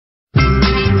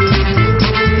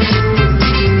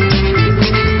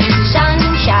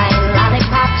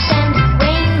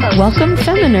Welcome,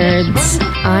 Feminerds.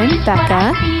 I'm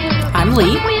Beckah. I'm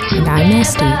Leigh. And I'm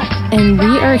Estee. And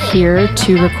we are here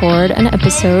to record an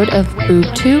episode of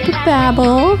BoobTube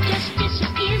Babble.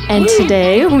 And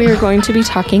today we are going to be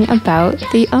talking about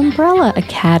The Umbrella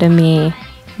Academy,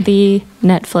 the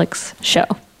Netflix show.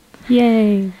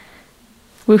 Yay.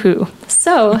 Woohoo.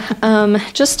 So,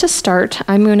 just to start,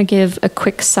 I'm going to give a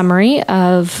quick summary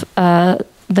of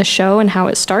the show and how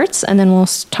it starts, and then we'll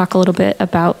talk a little bit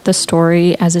about the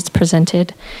story as it's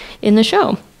presented in the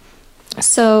show.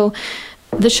 So,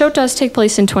 the show does take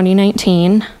place in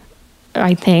 2019,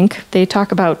 I think. They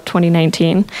talk about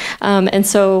 2019. And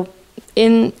so,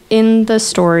 in the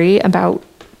story, about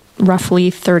roughly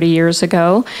 30 years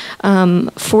ago,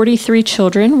 43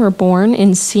 children were born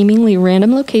in seemingly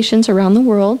random locations around the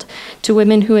world to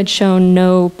women who had shown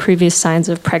no previous signs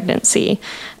of pregnancy.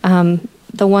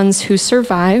 The ones who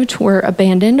survived were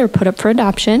abandoned or put up for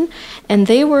adoption, and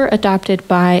they were adopted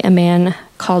by a man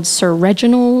called Sir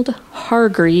Reginald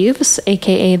Hargreaves,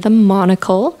 aka the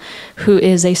Monocle, who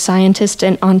is a scientist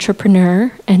and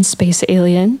entrepreneur and space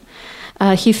alien.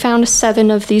 He found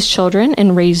 7 of these children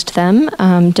and raised them,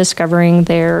 discovering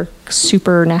their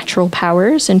supernatural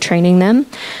powers and training them.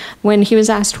 When he was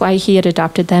asked why he had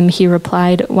adopted them, he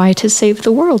replied, "Why, to save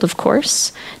the world, of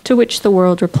course," to which the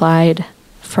world replied,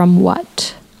 "From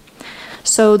what?"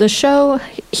 So the show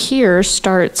here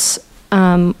starts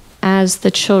as the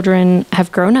children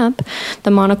have grown up.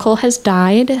 The Monocle has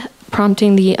died,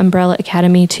 prompting the Umbrella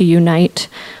Academy to unite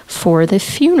for the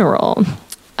funeral.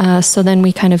 So then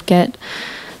we kind of get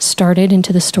started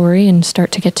into the story and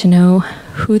start to get to know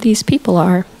who these people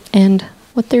are and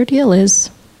what their deal is.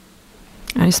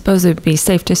 I suppose it would be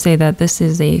safe to say that this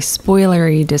is a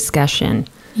spoilery discussion.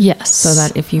 Yes. So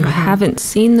that if you haven't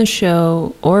seen the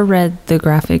show or read the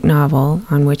graphic novel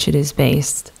on which it is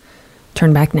based,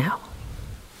 turn back now.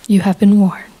 You have been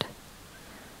warned.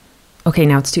 Okay,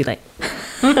 now it's too late.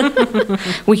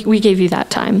 We gave you that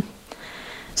time.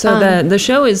 So the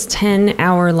show is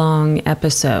 10-hour-long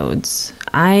episodes.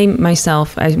 I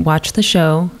watched the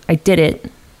show. I did it.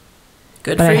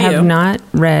 Good but for you. I have not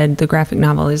read the graphic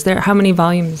novel. How many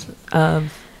volumes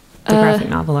of the graphic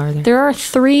novel are there? There are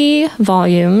 3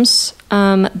 volumes.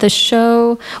 The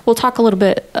show, we'll talk a little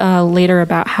bit later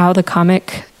about how the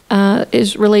comic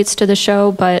relates to the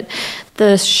show, but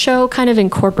the show kind of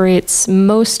incorporates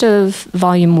most of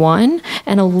volume 1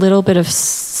 and a little bit of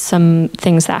some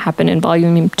things that happen in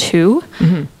volume 2,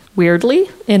 weirdly,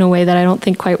 in a way that I don't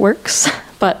think quite works,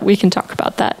 but we can talk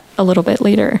about that a little bit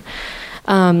later.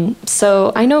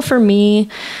 So I know for me,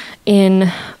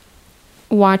 in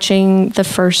watching the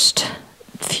first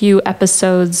few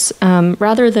episodes,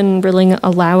 rather than really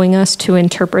allowing us to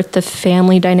interpret the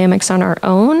family dynamics on our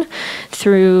own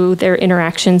through their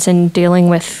interactions and dealing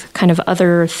with kind of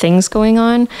other things going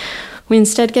on, we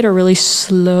instead get a really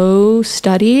slow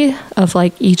study of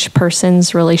like each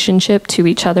person's relationship to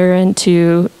each other and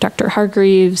to Dr.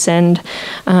 Hargreaves and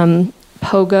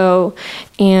Pogo.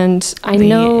 And I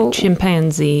know the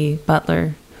chimpanzee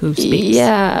butler who speaks.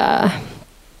 Yeah.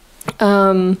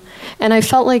 And I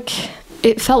felt like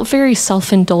it felt very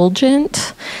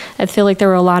self-indulgent. I feel like there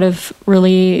were a lot of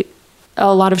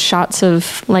shots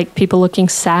of like people looking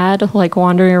sad, like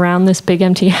wandering around this big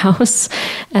empty house.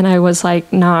 And I was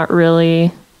like not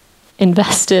really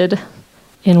invested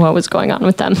in what was going on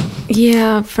with them.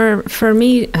 Yeah, for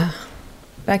me,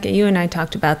 Beckah, you and I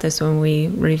talked about this when we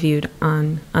reviewed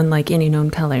on Unlike Any Known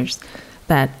Colors,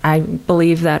 that I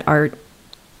believe that art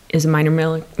is a minor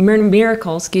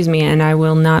miracle, and I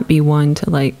will not be one to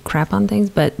like crap on things,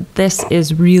 but this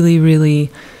is really, really,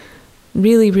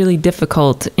 really, really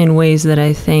difficult in ways that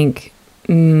I think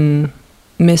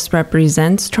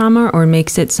misrepresents trauma or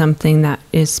makes it something that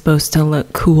is supposed to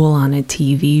look cool on a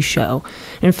TV show.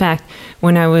 In fact,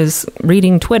 when I was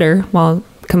reading Twitter while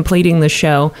completing the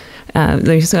show,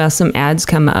 there's some ads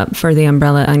come up for the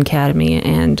Umbrella Academy,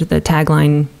 and the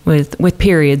tagline with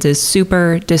periods is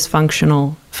 "super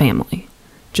dysfunctional family,"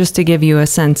 just to give you a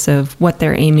sense of what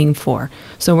they're aiming for.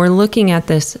 So we're looking at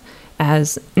this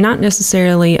as not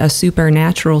necessarily a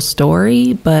supernatural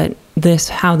story, but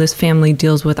how this family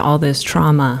deals with all this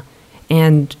trauma,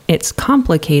 and it's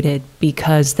complicated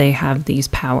because they have these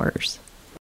powers.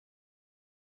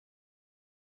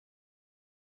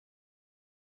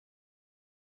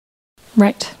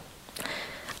 Right.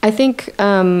 I think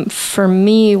for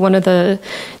me, one of the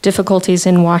difficulties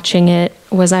in watching it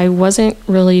was I wasn't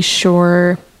really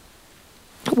sure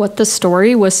what the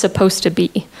story was supposed to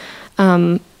be.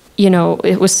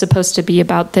 It was supposed to be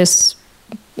about this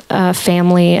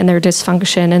family and their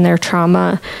dysfunction and their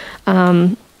trauma,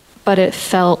 but it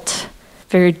felt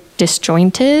very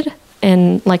disjointed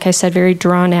and like I said, very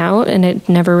drawn out, and it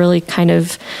never really kind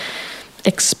of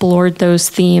explored those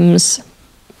themes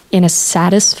in a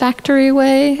satisfactory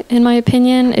way, in my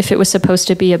opinion. If it was supposed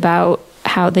to be about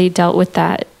how they dealt with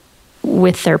that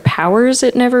with their powers,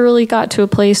 it never really got to a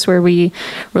place where we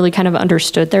really kind of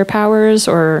understood their powers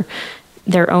or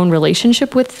their own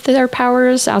relationship with their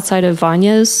powers outside of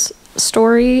Vanya's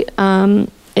story.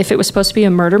 If it was supposed to be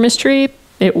a murder mystery,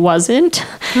 it wasn't.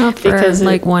 Well, because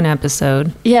like one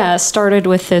episode. Yeah, started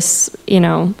with this,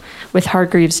 with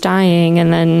Hargreaves dying,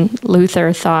 and then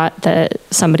Luther thought that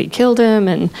somebody killed him,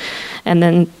 and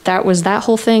then that was that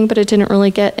whole thing, but it didn't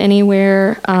really get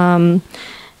anywhere.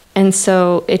 And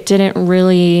so it didn't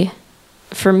really,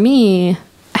 for me,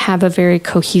 have a very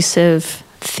cohesive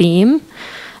theme.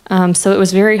 So it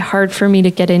was very hard for me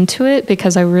to get into it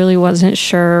because I really wasn't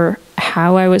sure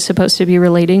how I was supposed to be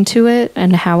relating to it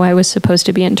and how I was supposed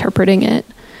to be interpreting it.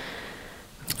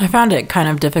 I found it kind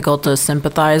of difficult to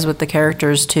sympathize with the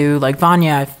characters too. Like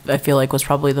Vanya, I feel like was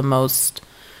probably the most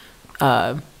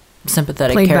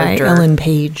sympathetic Played character. By Ellen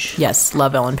Page. Yes,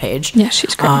 love Ellen Page. Yeah,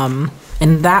 she's great.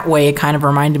 In that way, it kind of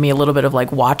reminded me a little bit of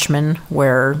like Watchmen,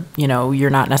 where, you're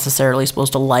not necessarily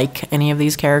supposed to like any of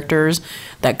these characters.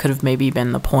 That could have maybe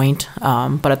been the point.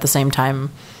 But at the same time,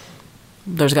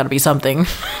 there's got to be something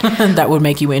that would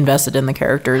make you invested in the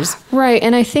characters. Right.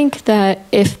 And I think that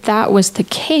if that was the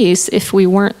case, if we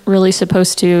weren't really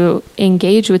supposed to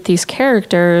engage with these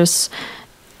characters,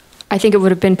 I think it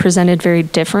would have been presented very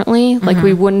differently. Mm-hmm. Like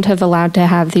we wouldn't have allowed to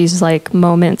have these like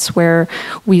moments where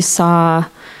we saw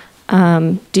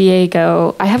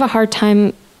Diego. I have a hard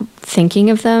time thinking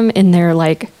of them in their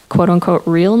like quote unquote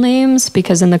real names,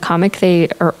 because in the comic they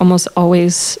are almost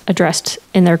always addressed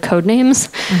in their code names.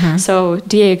 Mm-hmm. So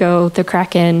Diego the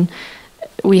Kraken,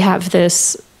 we have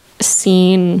this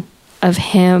scene of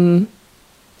him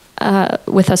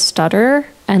with a stutter,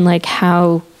 and like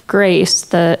how Grace,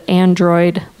 the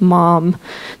android mom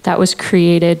that was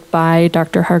created by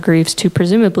Dr. Hargreaves to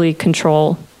presumably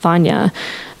control Vanya,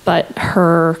 but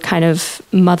her kind of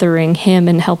mothering him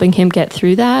and helping him get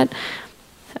through that.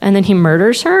 And then he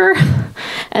murders her.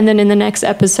 And then in the next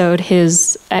episode,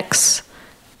 his ex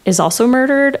is also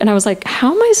murdered. And I was like,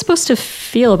 how am I supposed to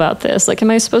feel about this? Like,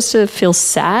 am I supposed to feel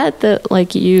sad that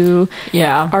like you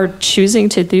are choosing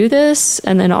to do this?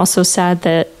 And then also sad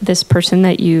that this person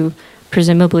that you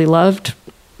presumably loved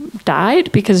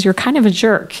died, because you're kind of a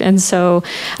jerk. And so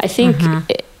I think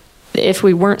if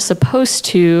we weren't supposed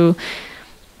to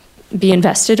be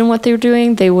invested in what they were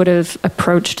doing, they would have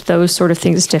approached those sort of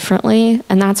things differently.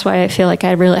 And that's why I feel like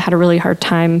I really had a really hard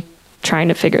time trying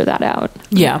to figure that out.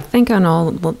 Yeah. I think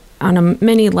on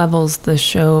many levels, the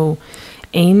show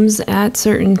aims at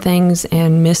certain things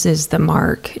and misses the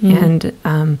mark. Mm.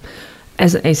 And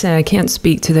as I said, I can't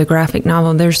speak to the graphic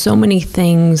novel. There's so many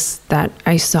things that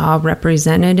I saw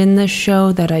represented in this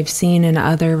show that I've seen in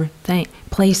other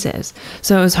places.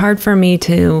 So it was hard for me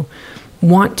to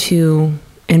want to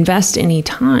invest any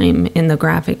time in the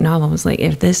graphic novel. It was like,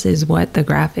 if this is what the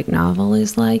graphic novel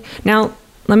is like. Now,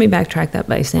 let me backtrack that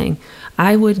by saying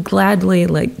I would gladly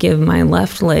like give my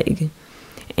left leg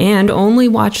and only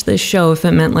watch this show if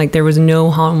it meant like there was no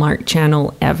Hallmark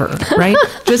Channel ever, right?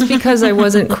 Just because I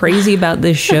wasn't crazy about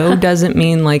this show doesn't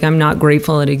mean like I'm not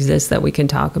grateful it exists, that we can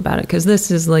talk about it, because this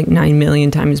is like 9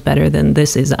 million times better than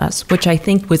This Is Us, which I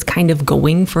think was kind of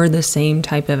going for the same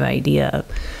type of idea.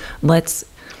 Let's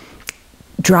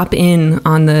drop in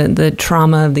on the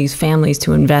trauma of these families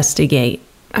to investigate.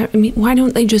 I mean, why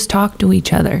don't they just talk to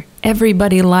each other?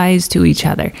 Everybody lies to each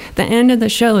other. The end of the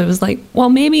show, it was like, well,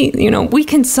 maybe, we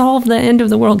can solve the end of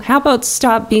the world. How about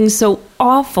stop being so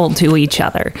awful to each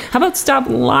other? How about stop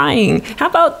lying? How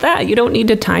about that? You don't need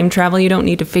to time travel. You don't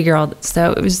need to figure all that.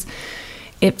 So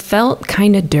it felt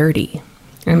kind of dirty.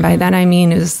 And by that I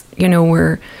mean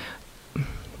we're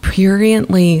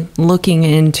pruriently looking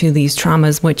into these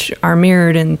traumas, which are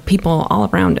mirrored in people all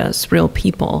around us, real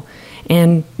people.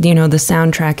 And, the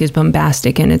soundtrack is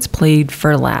bombastic and it's played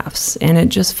for laughs. And it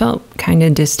just felt kind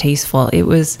of distasteful. It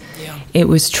was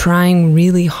trying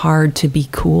really hard to be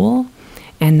cool,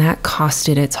 and that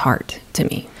costed its heart to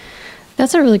me.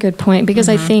 That's a really good point, because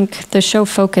I think the show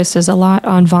focuses a lot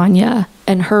on Vanya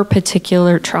and her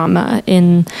particular trauma,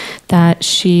 in that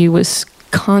she was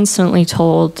constantly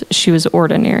told she was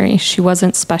ordinary. She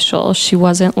wasn't special. She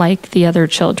wasn't like the other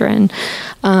children,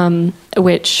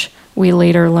 which we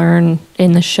later learn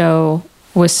in the show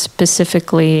was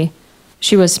specifically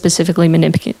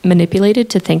manipulated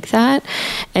to think that.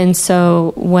 And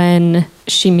so when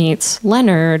she meets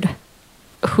Leonard,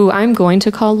 who I'm going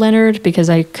to call Leonard because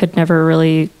I could never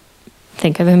really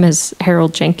think of him as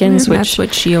Harold Jenkins, which that's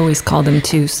what she always called him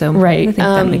too. So right. I think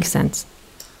that makes sense.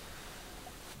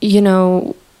 You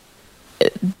know,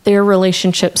 their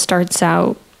relationship starts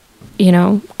out, you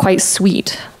know, quite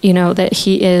sweet, you know, that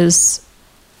he is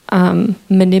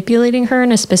manipulating her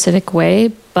in a specific way,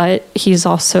 but he's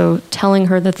also telling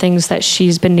her the things that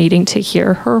she's been needing to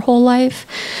hear her whole life,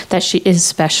 that she is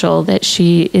special, that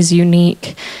she is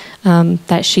unique,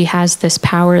 that she has this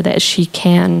power that she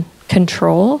can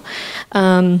control.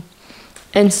 And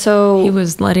so he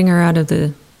was letting her out of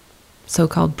the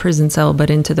so-called prison cell, but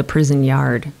into the prison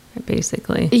yard,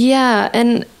 basically. Yeah,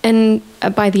 and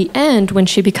by the end, when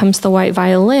she becomes the white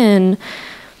violin,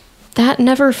 that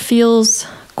never feels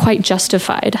quite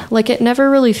justified. Like, it never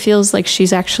really feels like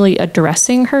she's actually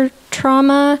addressing her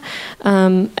trauma.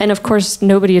 And of course,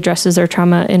 nobody addresses their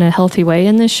trauma in a healthy way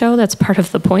in this show. That's part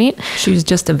of the point. She was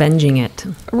just avenging it.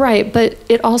 Right, but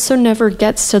it also never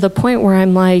gets to the point where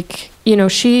I'm like, you know,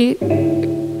 she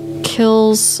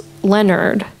kills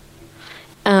Leonard.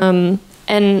 And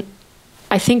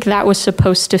I think that was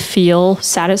supposed to feel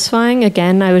satisfying.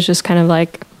 Again, I was just kind of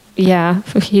like, yeah,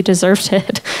 he deserved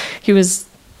it. He was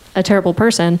a terrible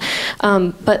person.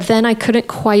 But then I couldn't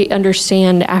quite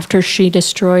understand, after she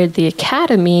destroyed the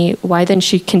academy, why then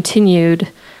she continued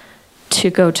to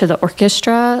go to the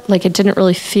orchestra. Like, it didn't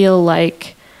really feel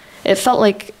like, it felt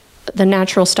like the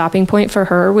natural stopping point for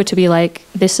her would to be like,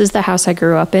 this is the house I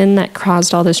grew up in that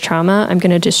caused all this trauma. I'm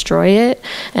going to destroy it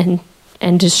and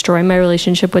destroy my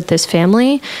relationship with this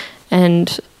family.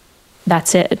 And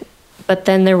that's it. But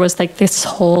then there was like this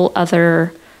whole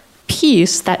other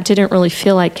piece that didn't really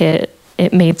feel like it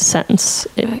made sense.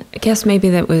 I guess maybe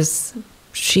that was,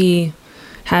 she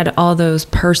had all those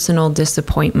personal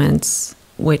disappointments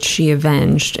which she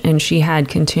avenged, and she had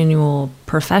continual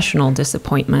professional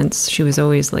disappointments. She was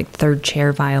always like third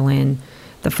chair violin.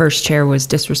 The first chair was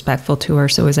disrespectful to her,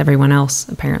 so was everyone else,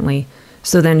 apparently.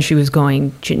 So then she was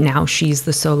going, now she's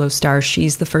the solo star,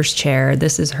 she's the first chair,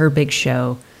 this is her big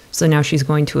show. So now she's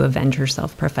going to avenge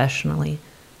herself professionally,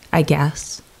 I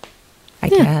guess. I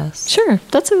guess. Sure.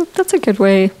 That's a good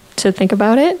way to think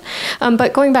about it.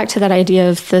 But going back to that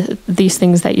idea of these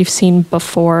things that you've seen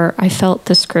before, I felt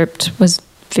the script was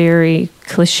very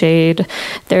cliched.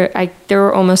 There were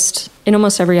in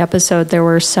almost every episode, there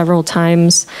were several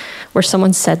times where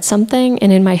someone said something,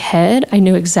 and in my head, I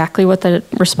knew exactly what the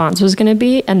response was going to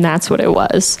be, and that's what it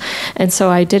was. And so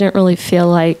I didn't really feel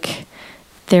like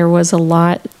there was a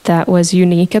lot that was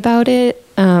unique about it.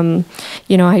 You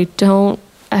know, I don't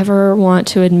ever want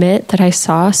to admit that I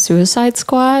saw Suicide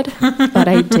Squad, but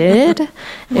I did.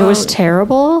 It was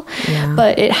terrible. Yeah.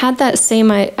 But it had that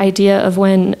same idea of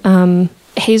when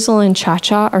Hazel and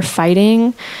Cha-Cha are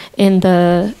fighting in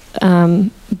the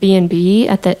B&B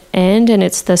at the end, and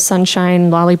it's the Sunshine,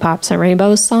 Lollipops, and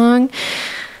Rainbows song.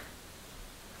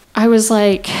 I was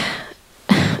like,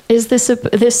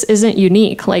 this isn't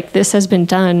unique. Like, this has been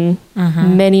done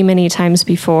many, many times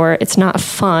before. It's not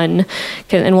fun.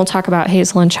 And we'll talk about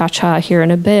Hazel and Cha-Cha here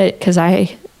in a bit, because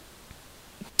I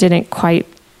didn't quite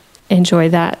enjoy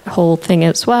that whole thing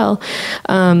as well.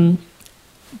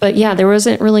 But yeah, there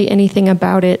wasn't really anything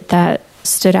about it that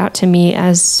stood out to me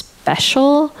as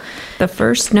special. The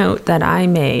first note that I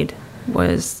made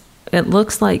was, it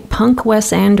looks like punk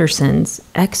Wes Anderson's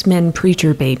X-Men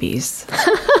Preacher Babies.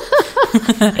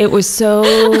 It was so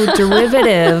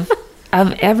derivative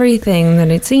of everything that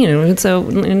I'd seen. And so,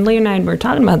 and Leigh and I were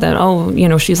talking about that. Oh, you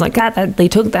know, she's like, God, they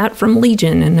took that from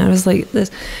Legion. And I was like,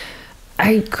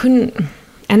 I couldn't.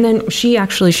 And then she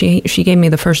gave me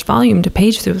the first volume to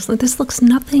page through. It was like, this looks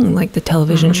nothing like the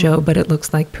television show, but it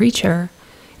looks like Preacher.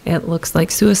 It looks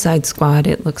like Suicide Squad.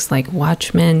 It looks like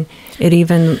Watchmen. It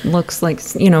even looks like,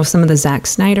 you know, some of the Zack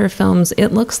Snyder films.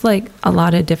 It looks like a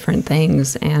lot of different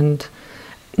things, and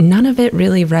none of it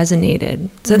really resonated.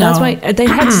 So that's why they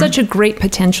had such a great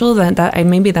potential that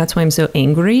maybe that's why I'm so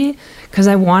angry, because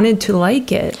I wanted to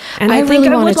like it, and I think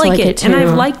I would like it too. And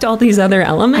I've liked all these other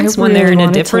elements when they're in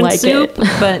a different soup,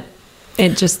 but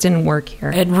it just didn't work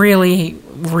here. It really,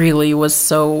 really was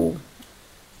so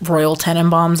Royal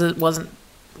Tenenbaums. It was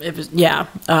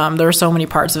there were so many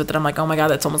parts of it that I'm like, oh my God,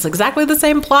 that's almost exactly the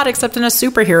same plot except in a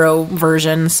superhero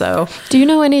version. So do you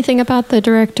know anything about the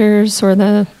directors or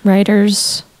the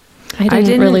writers? I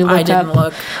didn't really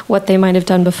look what they might have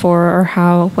done before,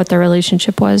 or what their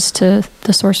relationship was to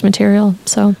the source material.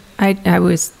 So I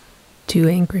was too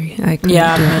angry. Me too.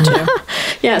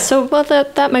 Yeah, so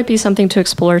that might be something to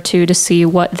explore too, to see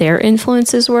what their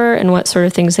influences were and what sort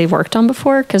of things they've worked on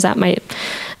before, because that might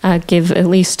give, at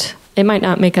least, it might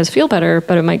not make us feel better,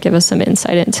 but it might give us some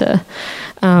insight into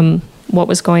what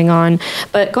was going on.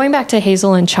 But going back to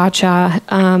Hazel and Cha-Cha,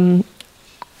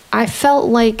 I felt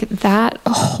like that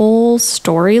whole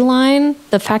storyline,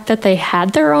 the fact that they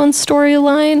had their own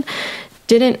storyline,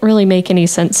 didn't really make any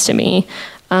sense to me.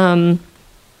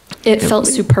 It felt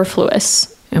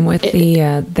superfluous. And with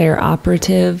their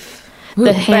operative,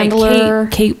 the handler,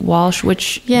 Kate Walsh,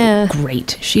 which yeah,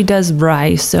 great. She does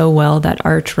Rye so well, that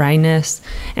arch wryness,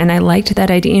 and I liked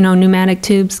that idea. You know, pneumatic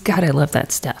tubes. God, I love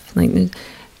that stuff. Like,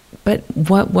 but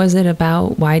what was it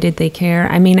about? Why did they care?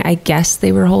 I mean, I guess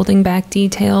they were holding back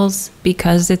details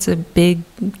because it's a big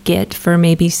get for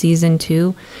maybe season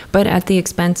 2, but at the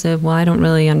expense of, well, I don't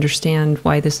really understand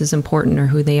why this is important or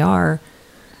who they are.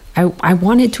 I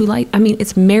wanted to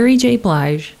it's Mary J.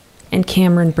 Blige and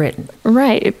Cameron Britton.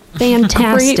 Right.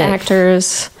 Fantastic. Great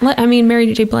actors. I mean,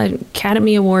 Mary J. Blige,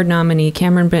 Academy Award nominee.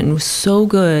 Cameron Britton was so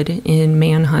good in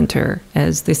Manhunter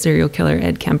as the serial killer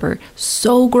Ed Kemper.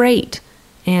 So great.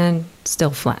 And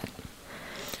still flat.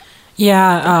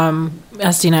 Yeah,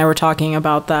 Estee and I were talking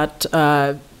about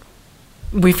that.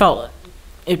 We felt,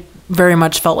 it very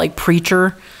much felt like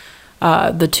Preacher,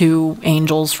 the two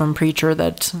angels from Preacher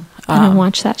that... I don't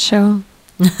watch that show.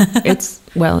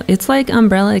 It's like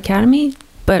Umbrella Academy,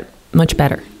 but much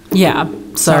better. Yeah.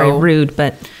 So, sorry, rude,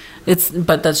 but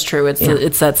that's true.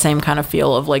 It's that same kind of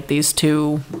feel of like these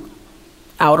two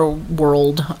outer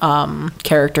world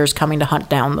characters coming to hunt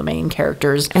down the main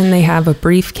characters, and they have a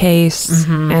briefcase,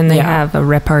 and they have a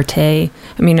repartee.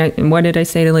 I mean, what did I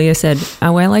say to Leigh? I said,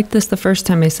 "Oh, I liked this the first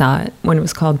time I saw it when it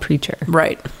was called Preacher."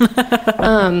 Right.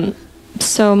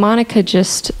 So Monica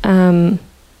just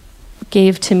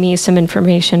gave to me some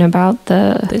information about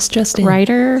the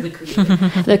writer,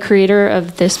 the creator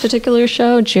of this particular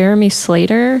show, Jeremy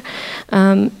Slater,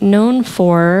 known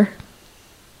for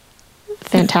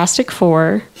Fantastic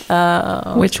Four.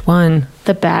 Which one?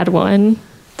 The bad one.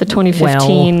 The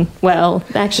 2015.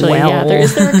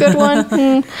 Is there a good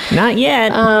one? Not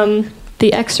yet.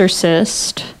 The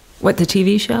Exorcist. What, the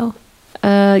TV show?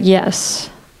 Yes.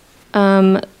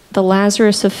 The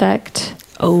Lazarus Effect.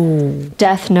 Oh.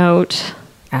 Death Note.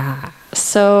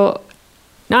 So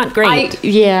not great.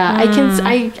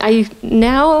 I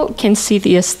now can see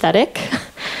the aesthetic.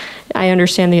 I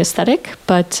understand the aesthetic,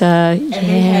 but and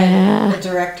they had a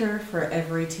director for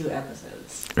every 2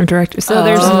 episodes. A director. So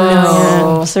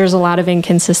there's a lot of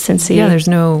inconsistency. Yeah, there's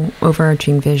no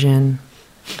overarching vision.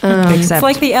 Except it's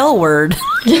like the L Word,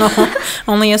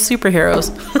 only as superheroes.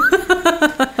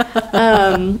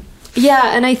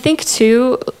 Yeah, and I think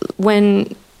too,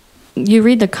 when you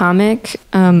read the comic,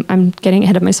 I'm getting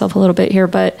ahead of myself a little bit here,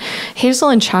 but Hazel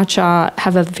and Cha-Cha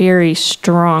have a very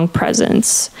strong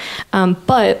presence.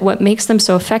 But what makes them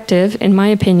so effective, in my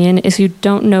opinion, is you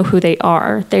don't know who they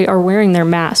are. They are wearing their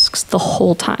masks the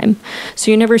whole time.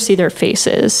 So you never see their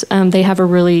faces. They have a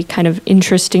really kind of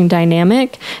interesting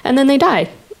dynamic, and then they die.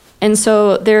 And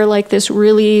so they're like this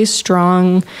really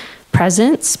strong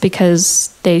presence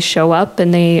because they show up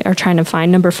and they are trying to find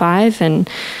number 5, and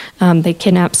they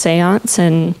kidnap Seance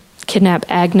and kidnap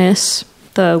Agnes,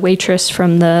 the waitress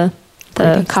from the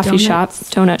coffee shop,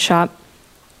 donut shop.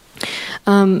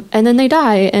 And then they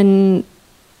die, and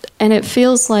it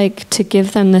feels like, to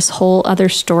give them this whole other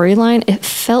storyline, it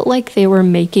felt like they were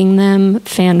making them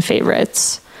fan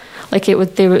favorites. Like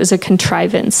there was a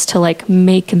contrivance to like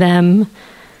make them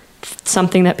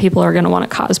something that people are going to want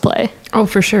to cosplay. Oh,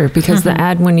 for sure. Because the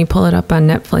ad, when you pull it up on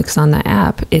Netflix on the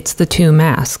app, it's the 2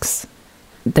 masks.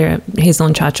 They're Hazel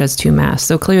and Cha-Cha's 2 masks.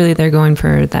 So clearly they're going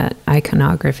for that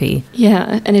iconography.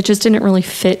 Yeah. And it just didn't really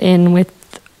fit in with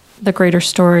the greater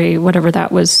story, whatever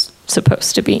that was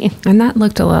supposed to be. And that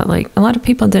looked a lot of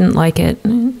people didn't like it.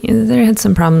 They had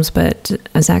some problems, but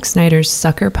Zack Snyder's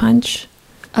Sucker Punch.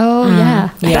 Oh, yeah.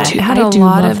 It had a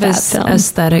lot of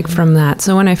aesthetic from that.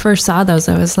 So when I first saw those,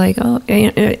 I was like, oh,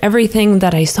 everything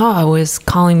that I saw was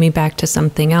calling me back to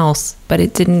something else, but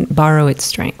it didn't borrow its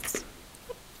strengths.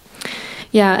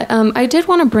 Yeah, I did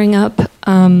want to bring up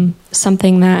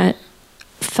something that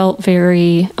felt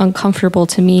very uncomfortable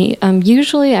to me.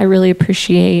 Usually I really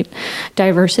appreciate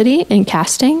diversity in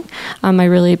casting. I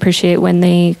really appreciate when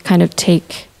they kind of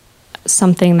take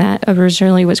something that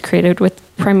originally was created with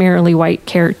primarily white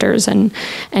characters and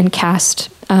cast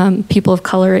people of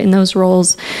color in those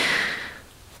roles.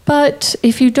 But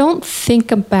if you don't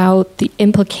think about the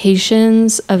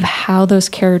implications of how those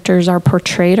characters are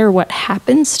portrayed or what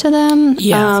happens to them,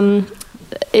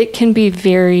 it can be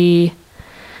very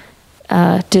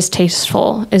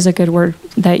distasteful, is a good word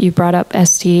that you brought up,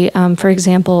 Estee. For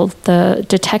example, the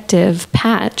detective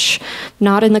Patch,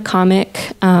 not in the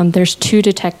comic. There's 2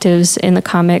 detectives in the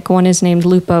comic. One is named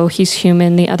Lupo. He's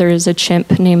human. The other is a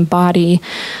chimp named Body.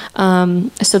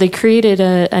 So they created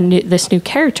this new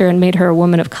character and made her a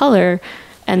woman of color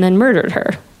and then murdered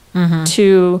her.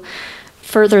 to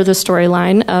further the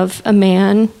storyline of a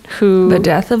man who... The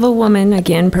death of a woman,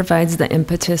 again, provides the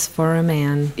impetus for a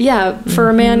man. Yeah, for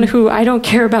a man who I don't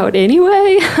care about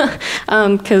anyway,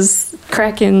 because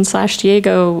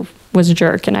Kraken/Diego was a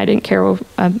jerk, and I didn't care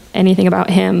anything about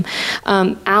him.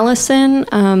 Allison,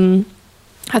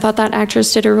 I thought that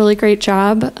actress did a really great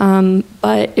job,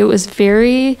 but it was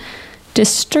very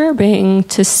disturbing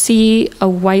to see a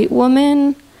white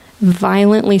woman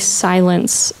violently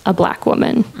silence a black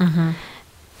woman.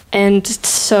 And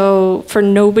so for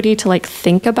nobody to like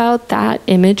think about that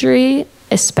imagery,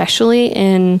 especially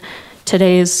in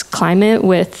today's climate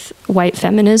with white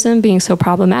feminism being so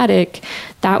problematic,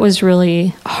 that was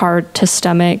really hard to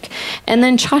stomach. And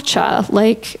then Cha-Cha,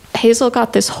 like Hazel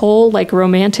got this whole like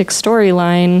romantic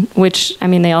storyline, which I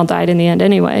mean, they all died in the end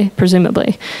anyway,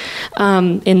 presumably,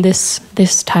 in this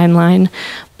timeline.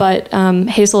 But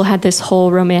Hazel had this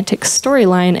whole romantic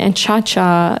storyline, and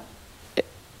Cha-Cha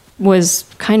was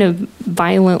kind of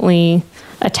violently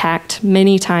attacked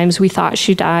many times. We thought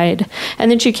she died.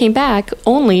 And then she came back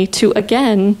only to,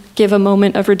 again, give a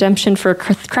moment of redemption for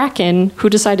Kraken, who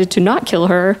decided to not kill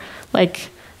her. Like,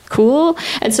 cool.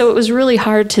 And so it was really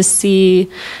hard to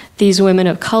see these women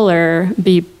of color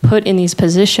be put in these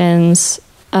positions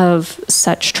of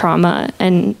such trauma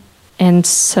and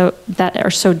so that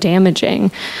are so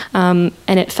damaging. And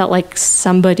it felt like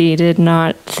somebody did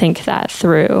not think that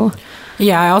through.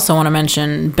 Yeah, I also want to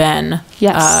mention Ben.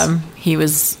 Yes. He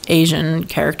was Asian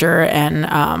character,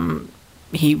 and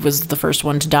he was the first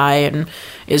one to die and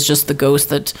is just the ghost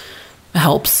that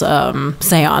helps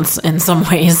seance in some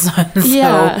ways.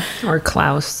 Yeah. Or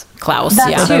Klaus. That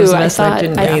yeah. too. Those of us that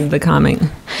didn't read the comic.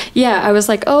 Yeah, I was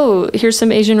like, oh, here's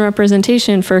some Asian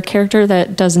representation for a character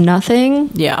that does nothing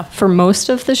for most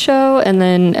of the show, and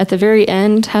then at the very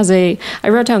end I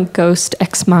wrote down ghost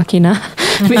ex machina,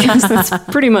 because that's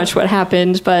pretty much what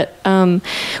happened, but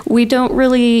we don't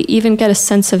really even get a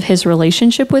sense of his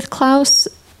relationship with Klaus,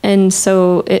 and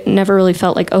so it never really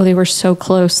felt like, oh, they were so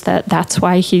close that's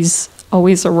why he's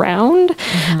always around.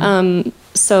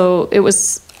 So it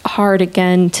was hard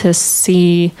again to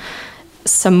see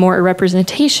some more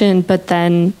representation, but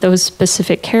then those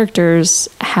specific characters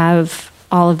have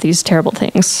all of these terrible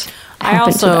things happen. I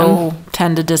also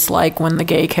tend to dislike when the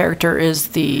gay character is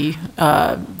the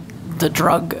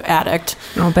drug addict.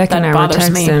 Oh, Beckah and I were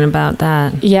texting about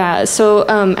that. Yeah, so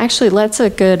actually that's a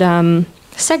good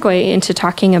segue into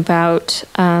talking about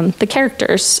the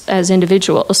characters as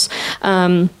individuals.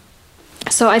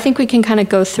 So I think we can kind of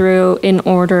go through in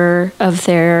order of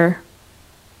their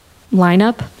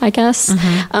lineup, I guess.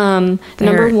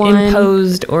 Number one,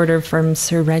 imposed order from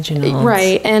Sir Reginald.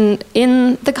 Right. And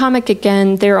in the comic,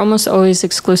 again, they're almost always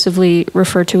exclusively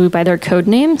referred to by their code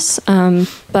names. And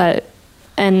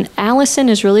Allison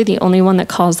is really the only one that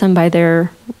calls them by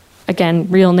their,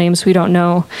 again, real names. We don't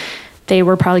know. They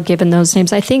were probably given those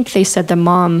names. I think they said the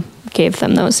mom gave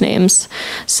them those names.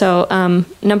 So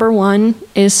number one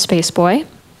is Space Boy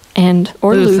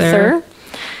or Luther.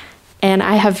 And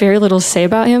I have very little to say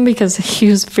about him because he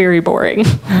was very boring.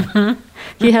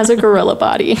 He has a gorilla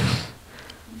body.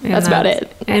 That's about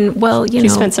it. And well, he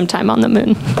spent some time on the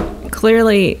moon.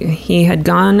 Clearly, he had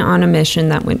gone on a mission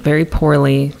that went very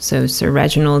poorly. So Sir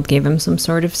Reginald gave him some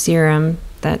sort of serum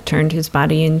that turned his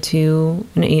body into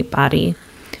an ape body.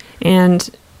 And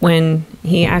when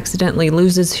he accidentally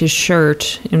loses his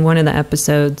shirt in one of the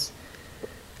episodes,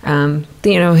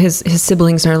 his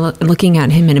siblings are looking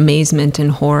at him in amazement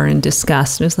and horror and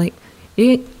disgust. It was like,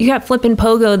 you got flippin'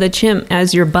 Pogo the chimp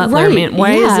as your butler, right, man.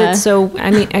 Why is it so?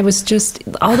 I mean, I was just,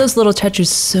 all those little touches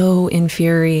so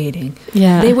infuriating.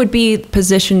 Yeah. They would be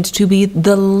positioned to be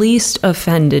the least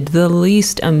offended, the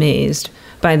least amazed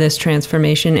by this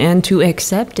transformation and to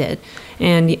accept it.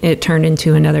 And it turned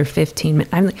into another 15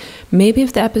 minutes. I'm like, maybe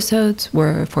if the episodes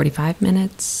were 45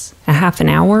 minutes, a half an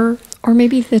hour. Or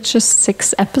maybe it's just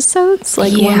 6 episodes,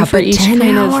 like one for each kind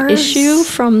of issue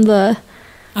from the...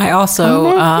 I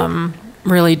also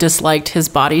really disliked his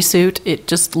bodysuit. It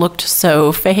just looked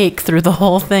so fake through the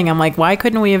whole thing. I'm like, why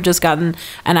couldn't we have just gotten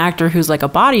an actor who's like a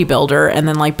bodybuilder and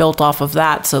then like built off of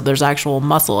that so there's actual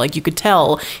muscle? Like you could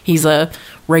tell he's a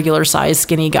regular size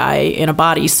skinny guy in a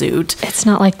bodysuit. It's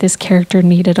not like this character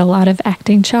needed a lot of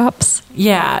acting chops.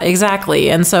 Yeah,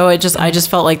 exactly. And so I just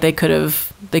felt like they could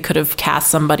have cast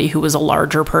somebody who was a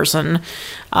larger person,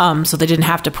 so they didn't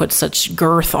have to put such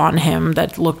girth on him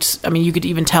that looked, I mean, you could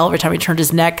even tell every time he turned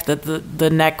his neck that the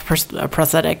neck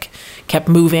prosthetic kept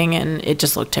moving, and it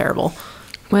just looked terrible.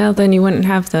 Well, then you wouldn't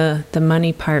have the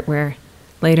money part where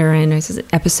later in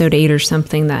episode 8 or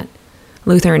something that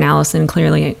Luther and Allison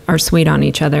clearly are sweet on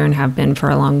each other and have been for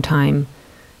a long time.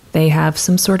 they have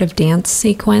some sort of dance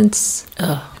sequence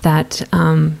that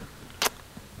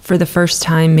for the first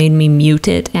time made me mute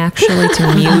it, actually,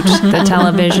 to mute the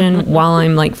television while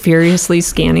I'm like furiously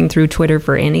scanning through Twitter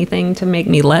for anything to make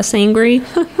me less angry.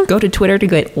 Go to Twitter to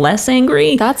get less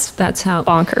angry. That's how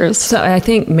bonkers. So I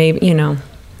think maybe,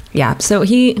 yeah. So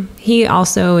he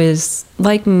also is,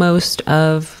 like most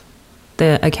of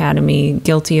the Academy,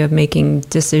 guilty of making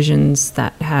decisions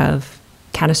that have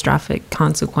catastrophic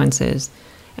consequences.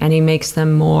 And he makes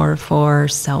them more for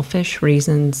selfish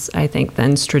reasons, I think,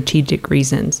 than strategic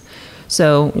reasons.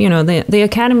 So, the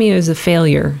Academy is a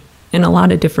failure in a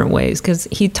lot of different ways because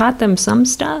he taught them some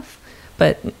stuff,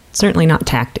 but certainly not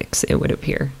tactics, it would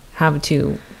appear. How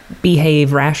to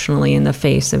behave rationally in the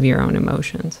face of your own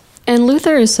emotions. And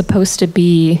Luther is supposed to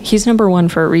be, he's number one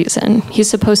for a reason. He's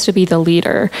supposed to be the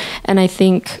leader. And I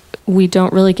think we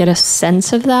don't really get a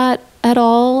sense of that at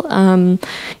all.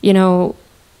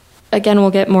 Again,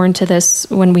 we'll get more into this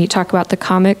when we talk about the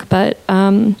comic, but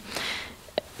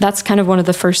that's kind of one of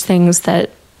the first things that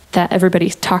everybody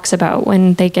talks about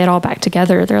when they get all back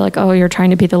together. They're like, oh, you're trying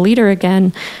to be the leader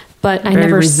again. But I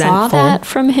never saw that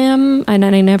from him, and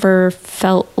I never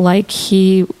felt like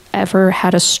he ever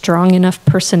had a strong enough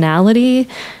personality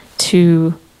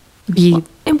to be.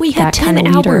 And we had 10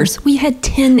 hours. We had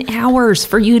 10 hours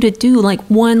for you to do like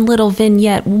one little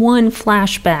vignette, one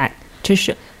flashback to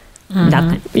show.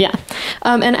 Nothing. Yeah.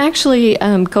 And actually,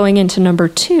 going into number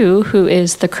 2, who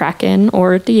is the Kraken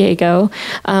or Diego,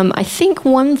 I think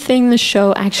one thing the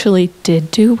show actually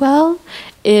did do well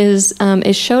is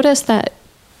it showed us that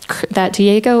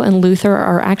Diego and Luther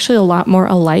are actually a lot more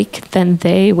alike than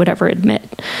they would ever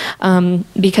admit.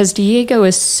 Because Diego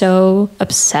is so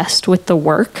obsessed with the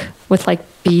work, with like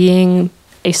being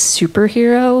a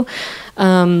superhero.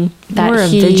 More a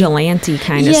vigilante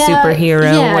kind of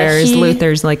superhero, whereas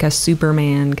Luther's like a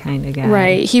Superman kind of guy.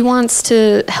 Right. He wants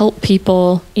to help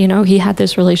people. He had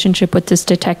this relationship with this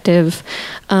detective.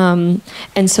 And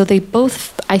so they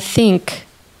both, I think,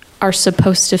 are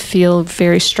supposed to feel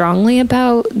very strongly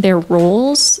about their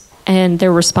roles and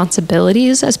their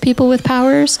responsibilities as people with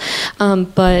powers.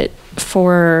 But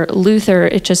for Luther,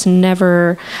 I just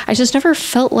never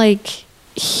felt like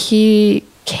he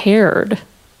cared.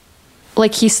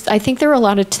 Like I think there were a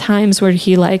lot of times where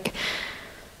he like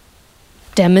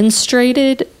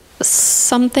demonstrated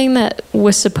something that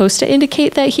was supposed to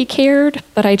indicate that he cared,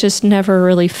 but I just never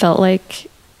really felt like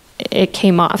it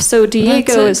came off. So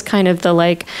Diego is kind of the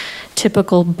like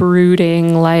typical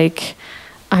brooding, like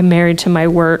I'm married to my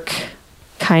work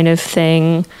kind of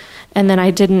thing. And then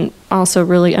I didn't also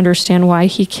really understand why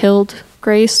he killed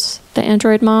Grace, the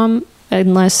android mom,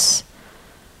 unless...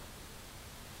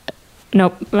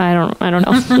 Nope, I don't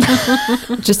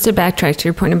know. Just to backtrack to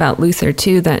your point about Luther,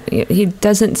 too, that he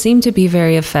doesn't seem to be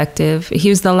very effective. He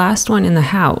was the last one in the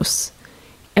house.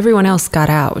 Everyone else got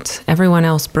out. Everyone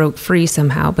else broke free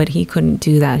somehow, but he couldn't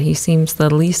do that. He seems the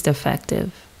least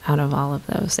effective out of all of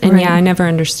those. And I never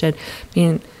understood.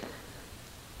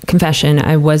 Confession,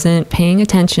 I wasn't paying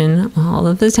attention all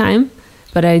of the time,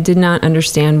 but I did not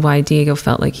understand why Diego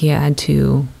felt like he had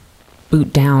to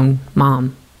boot down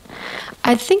Mom.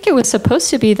 I think it was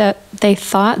supposed to be that they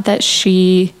thought that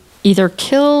she either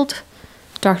killed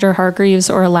Dr. Hargreaves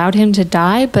or allowed him to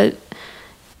die, but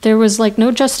there was like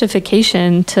no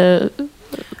justification to...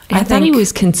 I thought he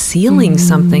was concealing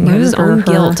something, his own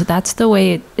guilt. That's the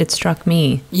way it struck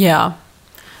me. Yeah.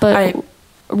 But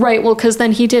right, well, because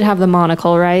then he did have the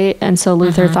monocle, right? And so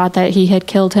Luther thought that he had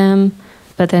killed him,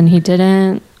 but then he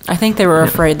didn't. I think they were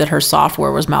afraid that her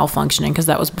software was malfunctioning because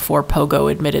that was before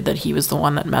Pogo admitted that he was the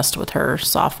one that messed with her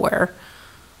software.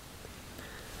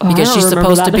 Because she's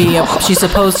supposed to be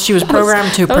she was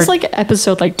programmed to that was like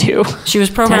episode 2. She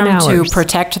was programmed to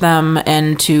protect them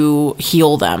and to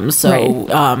heal them. So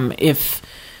if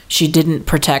she didn't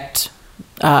protect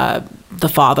the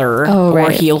father or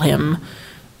heal him,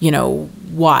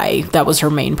 why? That was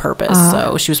her main purpose.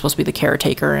 So she was supposed to be the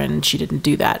caretaker and she didn't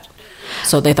do that.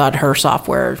 So they thought her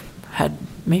software had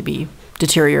maybe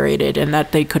deteriorated and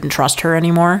that they couldn't trust her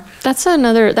anymore.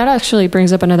 That actually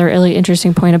brings up another really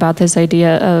interesting point about this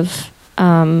idea of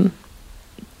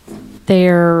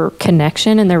their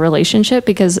connection and their relationship,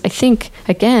 because I think,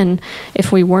 again,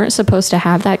 if we weren't supposed to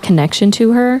have that connection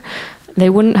to her, they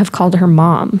wouldn't have called her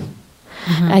Mom.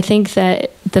 Mm-hmm. I think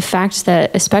that the fact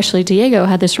that especially Diego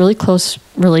had this really close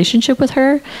relationship with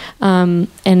her, and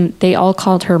they all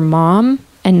called her Mom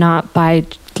and not by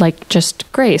like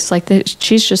just Grace, like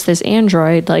she's just this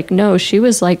android. Like, no, she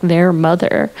was like their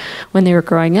mother when they were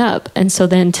growing up. And so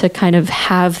then to kind of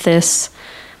have this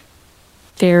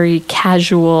very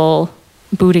casual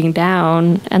booting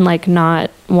down and like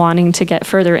not wanting to get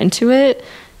further into it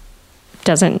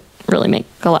doesn't really make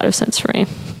a lot of sense for me.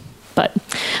 But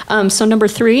so number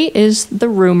 3 is the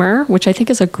rumor, which I think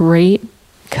is a great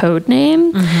code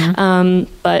name,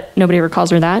 but nobody ever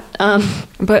calls her that.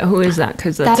 But who is that?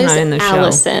 Because that's not in the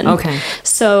Allison. show. Okay.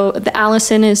 So the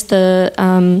Allison is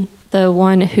the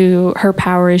one who her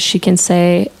power is she can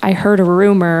say, I heard a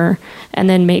rumor, and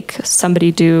then make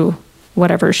somebody do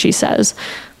whatever she says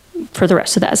for the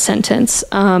rest of that sentence.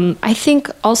 I think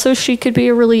also she could be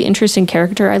a really interesting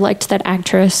character. I liked that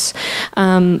actress,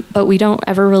 but we don't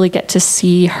ever really get to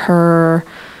see her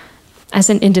as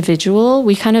an individual.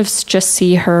 We kind of just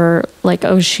see her like,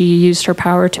 oh, she used her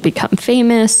power to become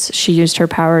famous. She used her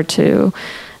power to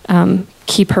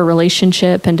keep her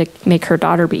relationship and to make her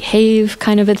daughter behave,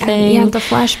 kind of a thing. Yeah, the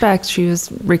flashbacks, she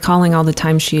was recalling all the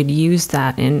time she had used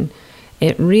that, and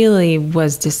it really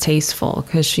was distasteful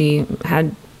because she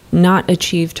had not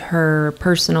achieved her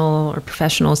personal or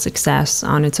professional success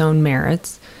on its own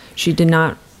merits. She did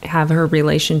not have her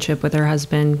relationship with her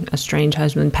husband, estranged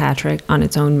husband Patrick, on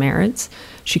its own merits.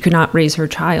 She could not raise her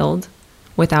child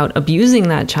without abusing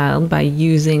that child by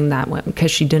using that weapon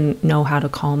because she didn't know how to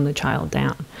calm the child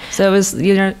down. So it was,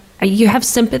 you have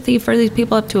sympathy for these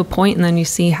people up to a point, and then you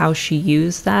see how she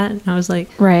used that. And I was like,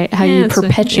 right, how you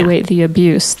perpetuate the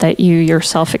abuse that you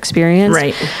yourself experienced.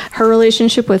 Right. Her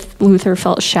relationship with Luther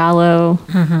felt shallow.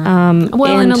 And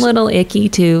a little icky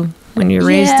too when you're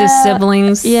raised as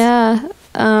siblings. Yeah.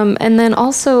 And then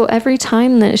also every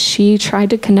time that she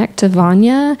tried to connect to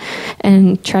Vanya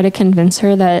and try to convince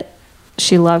her that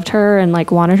she loved her and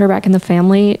like wanted her back in the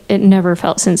family, it never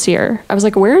felt sincere. I was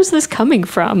like, where is this coming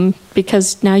from?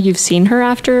 Because now you've seen her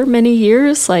after many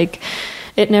years. Like,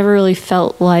 it never really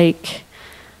felt like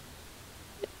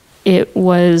it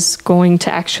was going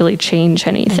to actually change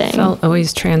anything. It felt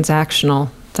always transactional.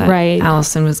 That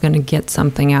Allison was going to get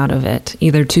something out of it,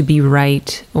 either to be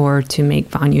right or to make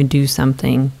Vanya do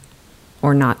something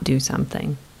or not do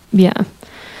something. Yeah.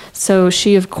 So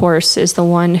she, of course, is the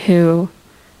one who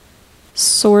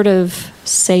sort of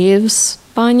saves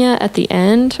Vanya at the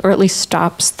end, or at least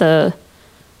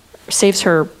saves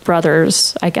her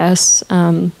brothers, I guess.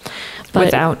 But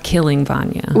without killing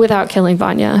Vanya. Without killing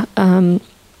Vanya.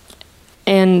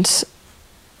 And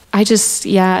I just,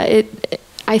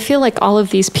 I feel like all of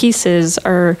these pieces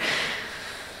are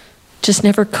just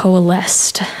never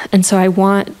coalesced. And so I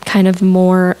want kind of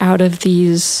more out of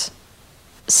these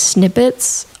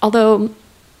snippets, although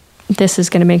this is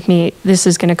going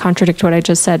to contradict what I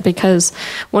just said, because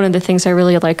one of the things I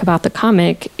really like about the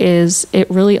comic is it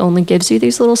really only gives you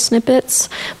these little snippets,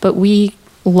 but we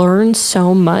learn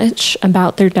so much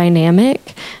about their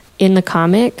dynamic in the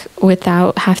comic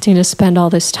without having to spend all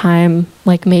this time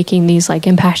like making these like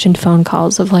impassioned phone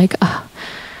calls of like, oh,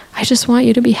 I just want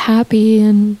you to be happy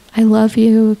and I love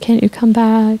you. Can't you come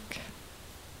back?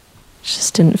 It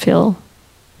just didn't feel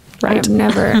right. I've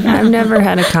never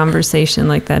had a conversation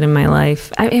like that in my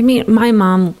life. I mean, my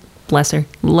mom, bless her,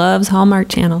 loves Hallmark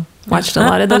Channel. Watched a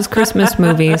lot of those Christmas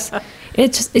movies.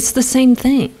 It's the same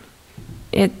thing.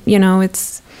 It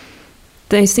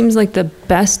seems like the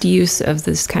best use of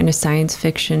this kind of science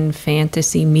fiction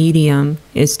fantasy medium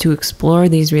is to explore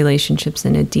these relationships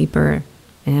in a deeper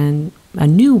and a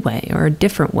new way or a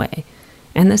different way.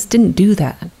 And this didn't do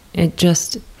that. It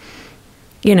just,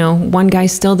 one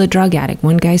guy's still the drug addict,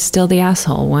 one guy's still the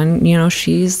asshole, one,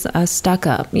 she's stuck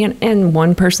up, and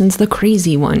one person's the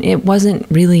crazy one. It wasn't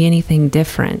really anything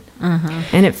different.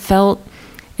 And it felt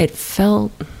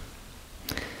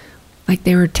like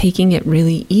they were taking it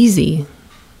really easy.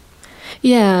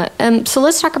 Yeah, so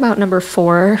let's talk about number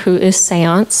 4, who is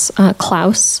Seance.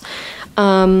 Klaus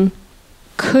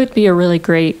could be a really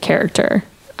great character.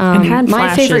 And had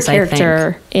my flashes, favorite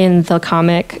character in the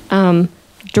comic,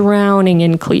 drowning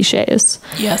in cliches.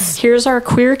 Yes. Here's our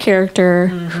queer character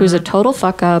who's a total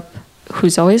fuck up,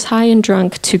 who's always high and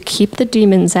drunk to keep the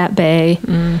demons at bay.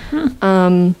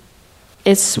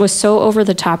 It was so over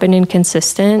the top and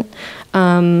inconsistent.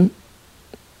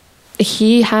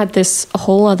 He had this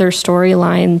whole other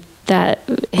storyline that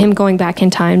him going back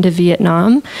in time to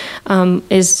Vietnam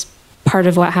is part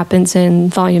of what happens in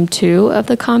volume 2 of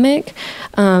the comic.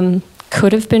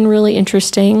 Could have been really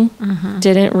interesting.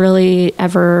 Didn't really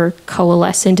ever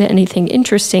coalesce into anything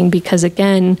interesting because,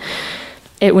 again,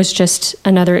 it was just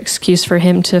another excuse for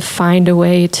him to find a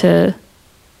way to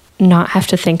not have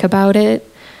to think about it.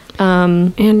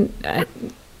 And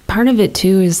part of it,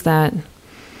 too, is that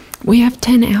We have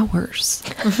 10 hours.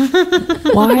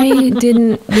 Why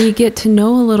didn't we get to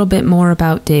know a little bit more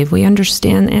about Dave? We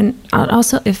understand. And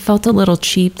also, it felt a little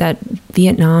cheap that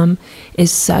Vietnam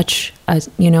is such a,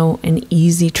 an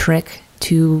easy trick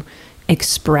to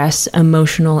express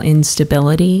emotional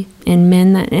instability in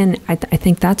men. And I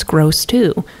think that's gross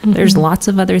too. Mm-hmm. There's lots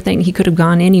of other things. He could have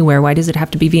gone anywhere. Why does it have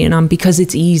to be Vietnam? Because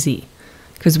it's easy.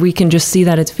 Because we can just see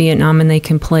that it's Vietnam and they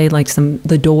can play like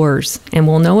The Doors and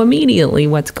we'll know immediately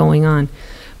what's going on.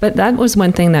 But that was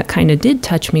one thing that kind of did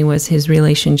touch me, was his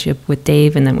relationship with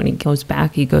Dave. And then when he goes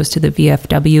back, he goes to the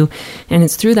VFW. And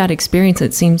it's through that experience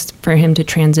it seems for him to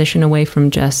transition away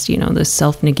from just, the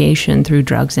self-negation through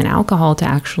drugs and alcohol to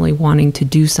actually wanting to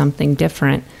do something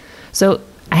different. So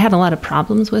I had a lot of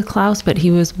problems with Klaus, but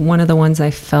he was one of the ones I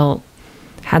felt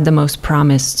had the most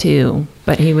promise too,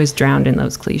 but he was drowned in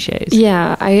those cliches.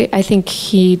 Yeah, I think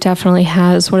he definitely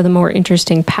has one of the more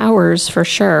interesting powers for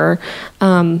sure,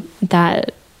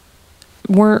 that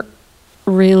weren't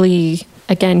really,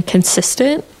 again,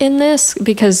 consistent in this,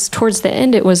 because towards the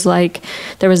end it was like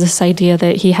there was this idea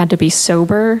that he had to be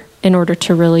sober in order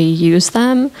to really use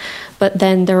them, but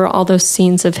then there were all those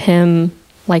scenes of him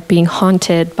like being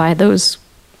haunted by those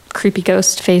creepy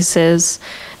ghost faces.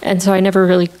 And so I never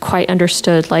really quite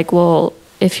understood, like, well,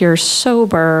 if you're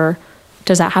sober,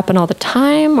 does that happen all the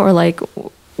time? Or like,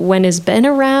 when is Ben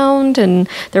around? And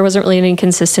there wasn't really any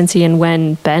consistency in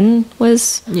when Ben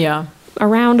was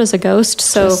around as a ghost.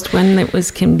 So just when it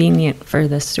was convenient for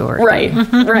the story.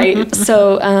 Right.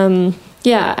 So,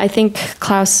 I think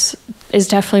Klaus is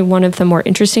definitely one of the more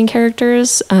interesting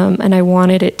characters. And I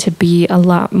wanted it to be a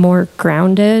lot more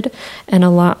grounded and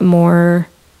a lot more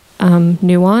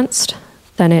nuanced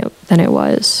than it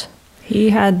was.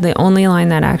 He had the only line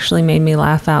that actually made me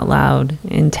laugh out loud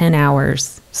in 10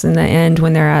 hours. It's in the end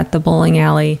when they're at the bowling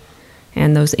alley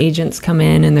and those agents come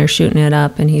in and they're shooting it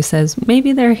up and he says,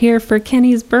 maybe they're here for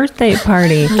Kenny's birthday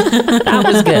party. That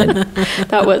was good.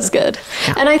 That was good.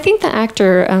 Yeah. And I think the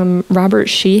actor, Robert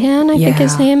Sheehan, I think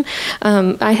his name,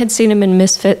 I had seen him in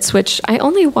Misfits, which I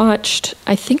only watched,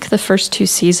 I think, the first 2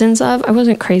 seasons of. I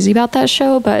wasn't crazy about that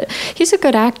show, but he's a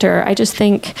good actor. I just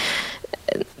think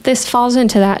this falls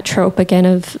into that trope again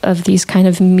of these kind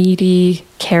of meaty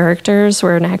characters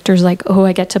where an actor's like, oh,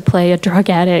 I get to play a drug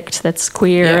addict that's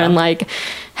queer and like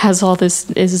has all this,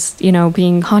 is,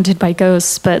 being haunted by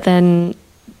ghosts, but then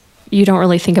you don't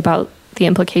really think about the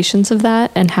implications of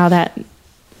that and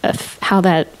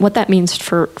what that means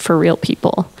for real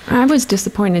people. I was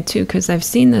disappointed too, because I've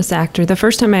seen this actor. The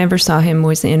first time I ever saw him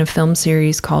was in a film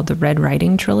series called the Red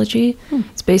Riding Trilogy.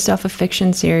 It's based off a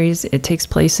fiction series. It takes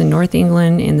place in North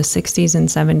England in the 60s and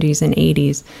 70s and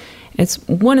 80s. It's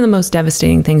one of the most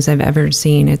devastating things I've ever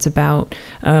seen. It's about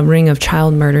a ring of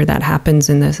child murder that happens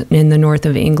in the north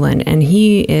of England, and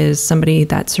he is somebody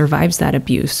that survives that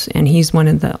abuse, and he's one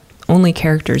of the only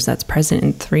characters that's present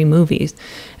in 3 movies.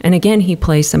 And again, he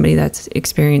plays somebody that's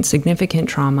experienced significant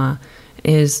trauma,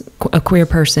 is a queer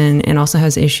person, and also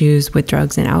has issues with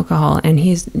drugs and alcohol. And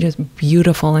he's just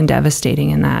beautiful and devastating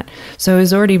in that. So I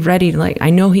was already ready to, I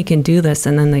know he can do this.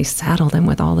 And then they saddled him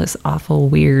with all this awful,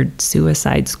 weird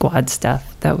Suicide Squad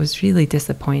stuff. That was really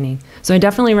disappointing. So I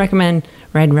definitely recommend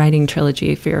Red Riding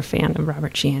Trilogy if you're a fan of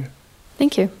Robert Sheehan.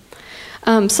 Thank you.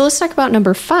 So let's talk about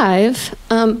number 5.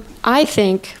 I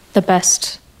think the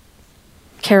best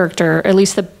character, at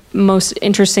least the most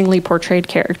interestingly portrayed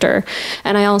character.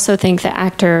 And I also think the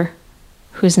actor,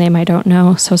 whose name I don't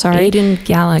know, so sorry. Aidan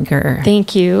Gallagher.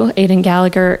 Thank you. Aidan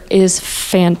Gallagher is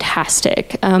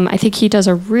fantastic. I think he does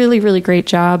a really, really great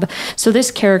job. So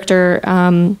this character,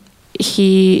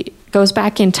 he goes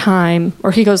back in time,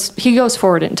 or he goes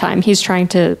forward in time. He's trying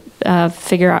to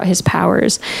figure out his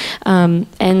powers.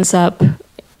 Ends up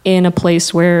in a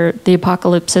place where the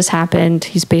apocalypse has happened.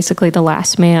 He's basically the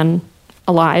last man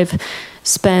alive.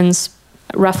 Spends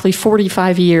roughly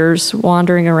 45 years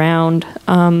wandering around,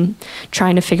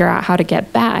 trying to figure out how to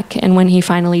get back. And when he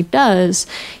finally does,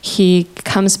 he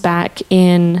comes back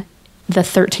in the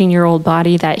 13-year-old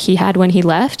body that he had when he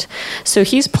left. So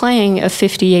he's playing a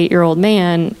 58-year-old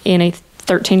man in a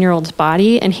 13-year-old's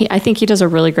body, and I think he does a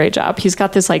really great job. He's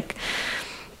got this like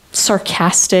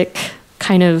sarcastic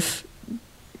kind of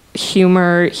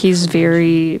humor. He's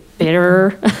very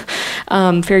bitter,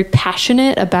 very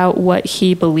passionate about what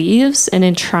he believes, and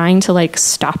in trying to like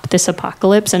stop this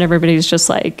apocalypse. And everybody's just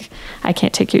like, I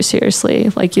can't take you seriously.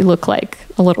 Like, you look like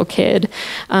a little kid.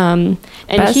 And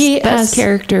best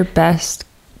character, best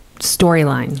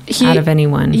storyline out of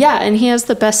anyone. Yeah, and he has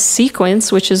the best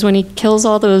sequence, which is when he kills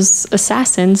all those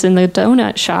assassins in the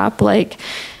donut shop. Like,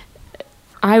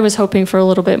 I was hoping for a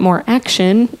little bit more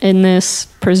action in this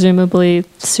presumably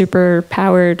super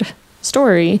powered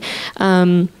story.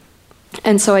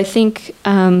 And so I think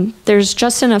there's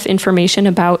just enough information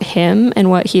about him and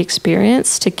what he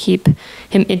experienced to keep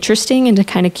him interesting and to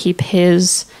kind of keep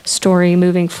his story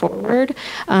moving forward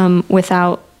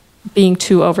without being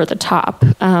too over the top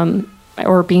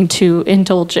or being too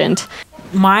indulgent.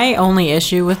 My only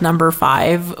issue with number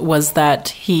 5 was that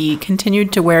he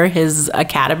continued to wear his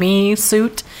academy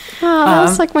suit. Oh,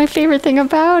 that's like my favorite thing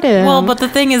about him. Well, but the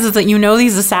thing is that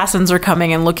these assassins are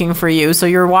coming and looking for you, so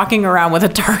you're walking around with a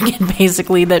target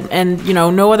basically and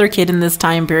no other kid in this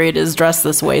time period is dressed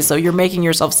this way, so you're making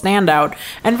yourself stand out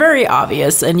and very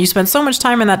obvious, and you spent so much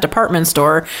time in that department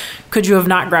store. Could you have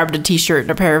not grabbed a t-shirt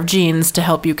and a pair of jeans to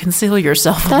help you conceal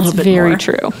yourself a little bit more? That's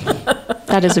very true.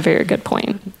 That is a very good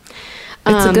point.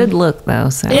 It's a good look, though.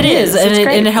 So. It is,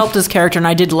 and it helped his character, and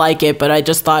I did like it, but I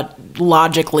just thought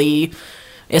logically,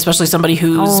 especially somebody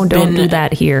who's don't do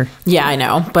that here. Yeah, I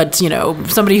know, but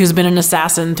somebody who's been an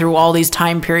assassin through all these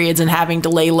time periods and having to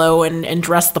lay low and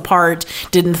dress the part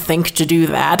didn't think to do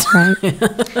that. Right.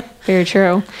 Very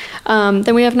true.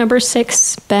 Then we have number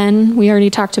 6, Ben. We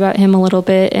already talked about him a little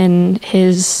bit and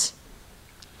his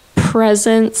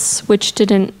presence, which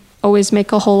didn't always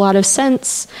make a whole lot of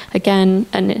sense. Again,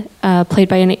 played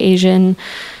by an Asian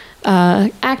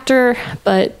actor,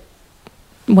 but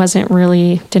didn't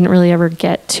really ever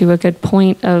get to a good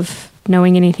point of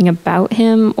knowing anything about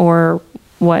him or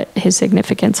what his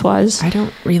significance was. I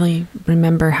don't really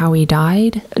remember how he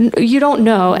died. You don't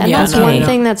know, and that's one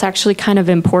thing that's actually kind of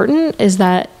important is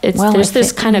that there's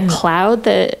this kind of cloud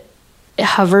that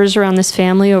hovers around this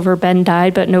family over Ben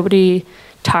died, but nobody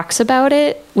talks about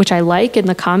it, which I like in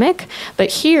the comic, but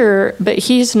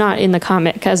he's not in the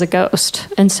comic as a ghost.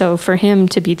 And so for him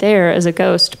to be there as a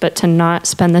ghost, but to not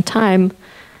spend the time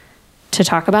to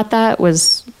talk about that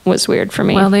was weird for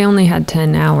me. Well, they only had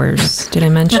 10 hours, did I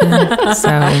mention?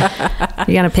 So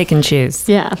you got to pick and choose.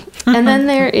 Yeah. And then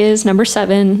there is number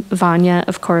 7, Vanya,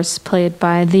 of course, played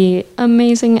by the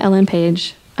amazing Ellen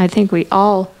Page. I think we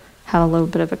all have a little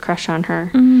bit of a crush on her.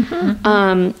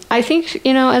 Mm-hmm. I think,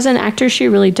 as an actor, she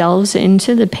really delves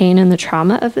into the pain and the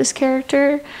trauma of this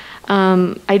character.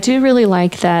 I do really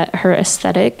like that her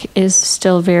aesthetic is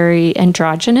still very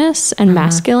androgynous and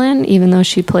masculine, even though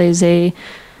she plays a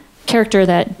character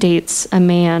that dates a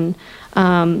man.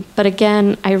 But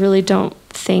again, I really don't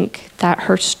think that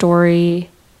her story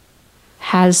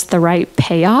has the right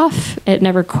payoff. It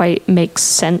never quite makes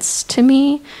sense to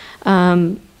me.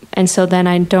 And so then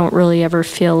I don't really ever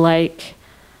feel like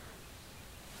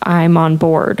I'm on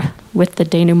board with the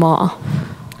denouement.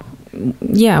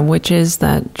 Yeah, which is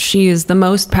that she is the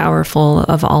most powerful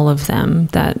of all of them,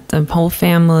 that the whole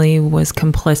family was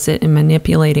complicit in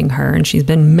manipulating her, and she's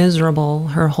been miserable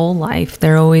her whole life.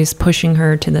 They're always pushing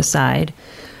her to the side.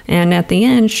 And at the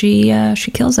end, she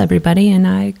kills everybody, and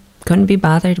I couldn't be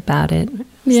bothered about it.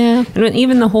 Yeah. And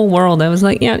even the whole world, I was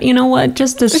like, yeah, you know what?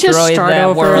 Just destroy that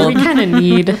over. world. We kind of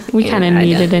need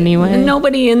it anyway. And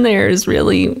nobody in there is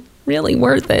really, really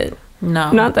worth it.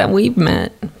 No. Not that we've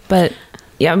met. But,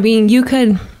 yeah, I mean, you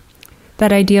could...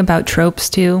 That idea about tropes,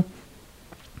 too.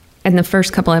 In the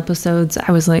first couple episodes,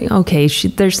 I was like, okay,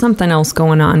 there's something else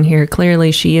going on here.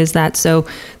 Clearly, she is that. So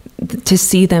to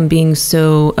see them being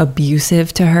so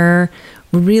abusive to her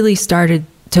really started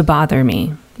to bother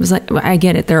me. It was like, I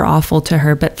get it, they're awful to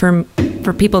her, but for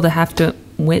people to have to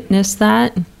witness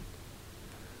that,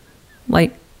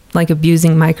 like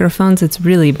abusing microphones, it's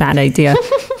really a bad idea.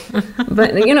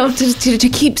 But to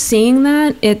keep seeing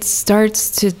that, it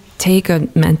starts to take a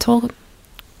mental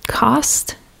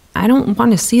cost. I don't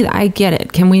want to see that. I get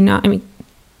it. Can we not?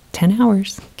 10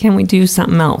 hours. Can we do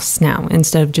something else now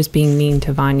instead of just being mean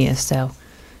to Vanya? So,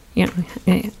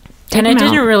 and it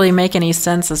didn't really make any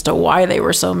sense as to why they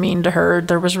were so mean to her.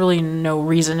 There was really no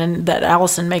reason. And that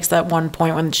Allison makes that one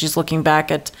point when she's looking back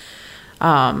at,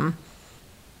 I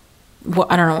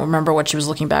don't remember what she was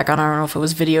looking back on. I don't know if it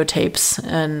was videotapes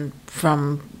and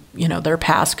from, their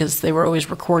past, because they were always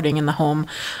recording in the home,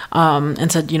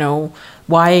 and said,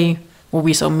 why were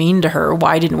we so mean to her?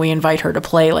 Why didn't we invite her to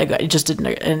play? Like, it just didn't.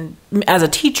 And as a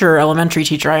teacher, elementary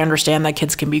teacher, I understand that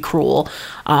kids can be cruel.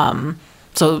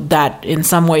 So that in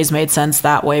some ways made sense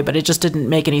that way, but it just didn't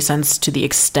make any sense to the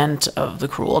extent of the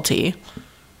cruelty.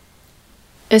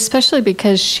 Especially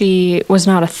because she was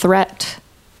not a threat.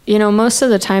 Most of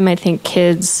the time I think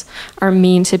kids are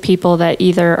mean to people that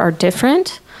either are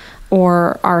different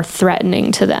or are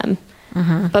threatening to them.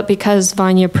 Mm-hmm. But because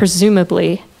Vanya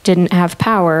presumably didn't have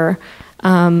power,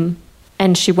 and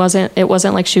it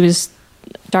wasn't like she was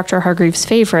Dr. Hargreaves'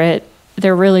 favorite,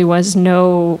 there really was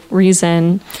no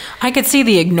reason. I could see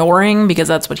the ignoring because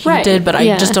that's what he Right, did, but I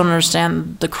yeah. just don't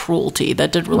understand the cruelty.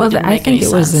 That didn't make any sense. I think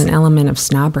it was an element of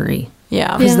snobbery.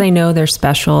 Yeah. Because they know they're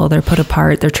special, they're put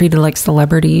apart, they're treated like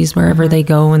celebrities wherever they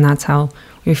go, and that's how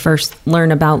we first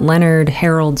learn about Leonard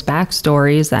Harold's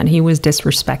backstory, is that he was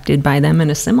disrespected by them in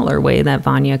a similar way that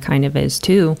Vanya kind of is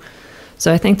too.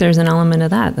 So I think there's an element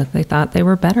of that they thought they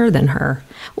were better than her.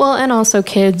 Well, and also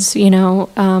kids,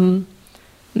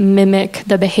 mimic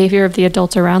the behavior of the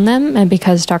adults around them. And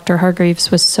because Dr.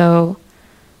 Hargreaves was so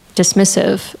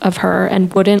dismissive of her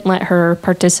and wouldn't let her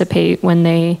participate when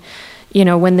they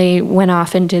went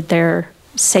off and did their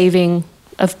saving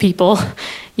of people,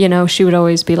 she would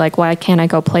always be like, why can't I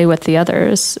go play with the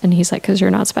others? And he's like, because you're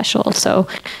not special. So,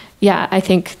 yeah, I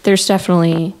think there's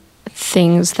definitely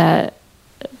things that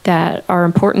are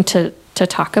important to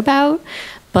talk about.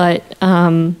 But,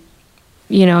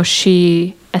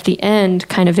 she, at the end,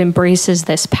 kind of embraces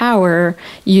this power,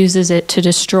 uses it to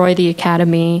destroy the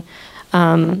academy,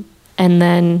 and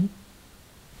then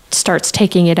starts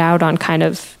taking it out on kind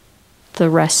of the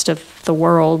rest of the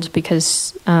world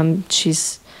because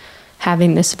she's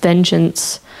having this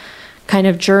vengeance kind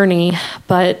of journey.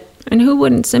 And who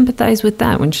wouldn't sympathize with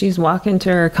that when she's walking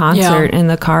to her concert and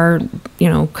the car,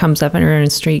 comes up in her in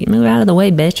the street, move out of the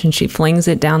way, bitch, and she flings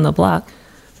it down the block.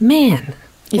 Man,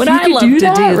 would I love to do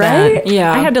that? Right?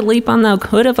 Yeah. I had to leap on the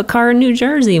hood of a car in New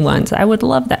Jersey once. I would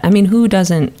love that. I mean, who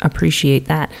doesn't appreciate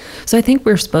that? So I think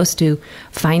we're supposed to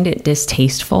find it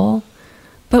distasteful,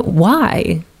 but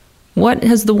why? What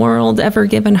has the world ever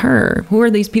given her? Who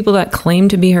are these people that claim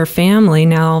to be her family?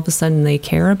 Now all of a sudden they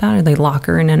care about her. They lock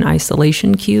her in an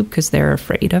isolation cube because they're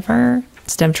afraid of her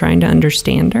instead of trying to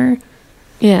understand her.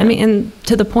 Yeah. I mean, and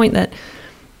to the point that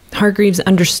Hargreaves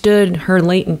understood her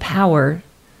latent power,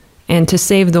 and to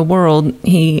save the world,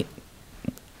 he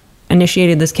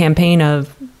initiated this campaign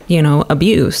of,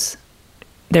 abuse,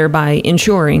 thereby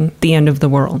ensuring the end of the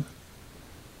world.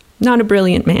 Not a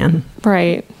brilliant man.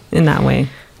 Right. In that way.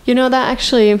 That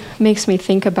actually makes me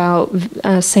think about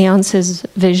Seance's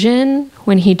vision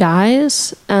when he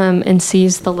dies and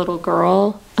sees the little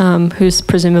girl who's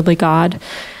presumably God.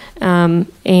 And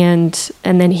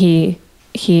then he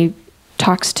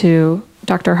talks to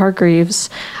Dr. Hargreaves.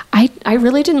 I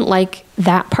really didn't like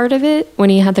that part of it when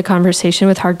he had the conversation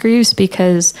with Hargreaves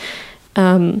because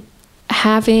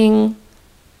having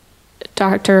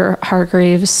Dr.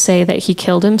 Hargreaves say that he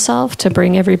killed himself to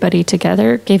bring everybody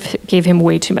together gave him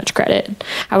way too much credit.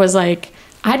 I was like,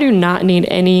 I do not need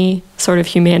any sort of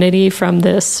humanity from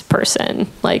this person.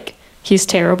 Like, he's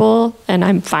terrible, and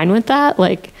I'm fine with that.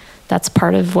 Like, that's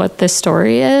part of what this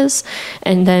story is.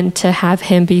 And then to have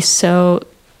him be so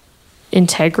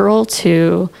integral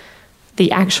to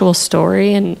the actual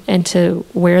story and to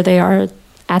where they are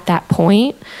at that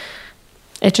point,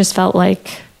 it just felt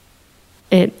like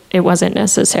it wasn't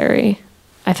necessary.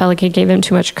 I felt like it gave him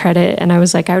too much credit, and I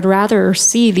was like, I would rather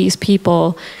see these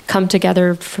people come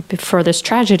together for this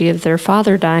tragedy of their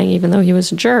father dying, even though he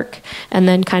was a jerk, and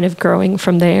then kind of growing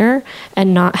from there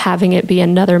and not having it be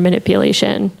another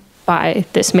manipulation by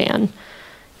this man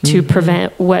to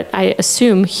prevent what I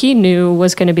assume he knew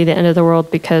was going to be the end of the world,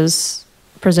 because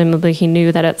presumably he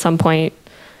knew that at some point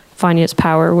Vanya's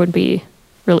power would be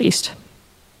released.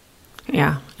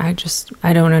 Yeah, I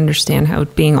don't understand how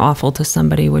being awful to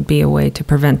somebody would be a way to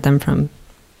prevent them from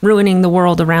ruining the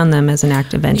world around them as an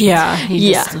act of vengeance. Yeah,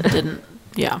 he just didn't.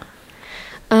 Yeah.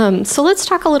 So let's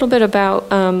talk a little bit about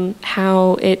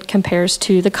how it compares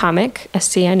to the comic.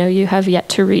 Estee, I know you have yet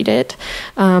to read it.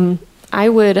 I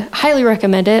would highly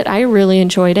recommend it. I really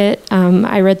enjoyed it.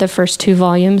 I read the first 2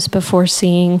 volumes before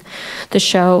seeing the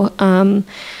show.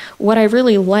 What I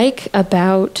really like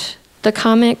about the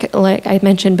comic, like I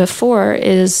mentioned before,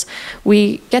 is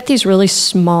we get these really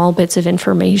small bits of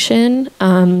information,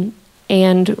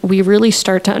 and we really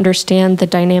start to understand the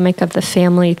dynamic of the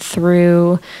family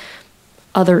through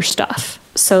other stuff.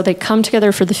 So they come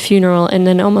together for the funeral, and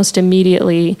then almost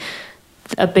immediately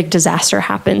a big disaster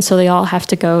happens. So they all have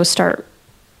to go start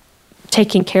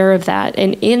taking care of that.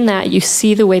 And in that, you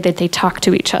see the way that they talk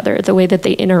to each other, the way that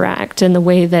they interact, and the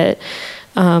way that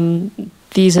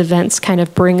these events kind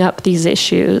of bring up these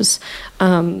issues.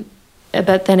 But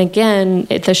then again,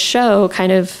 the show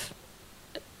kind of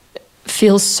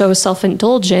feels so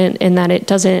self-indulgent in that it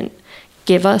doesn't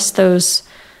give us those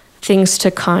things to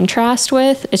contrast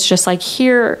with. It's just like,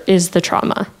 here is the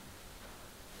trauma,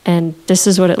 and this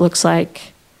is what it looks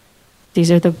like.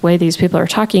 These are the way these people are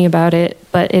talking about it,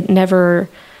 but it never,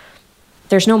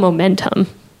 there's no momentum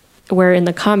where in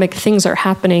the comic things are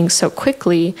happening so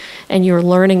quickly and you're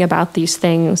learning about these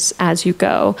things as you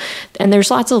go. And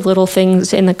there's lots of little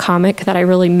things in the comic that I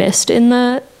really missed in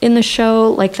the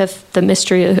show, like the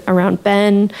mystery around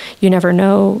Ben. You never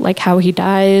know like how he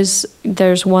dies.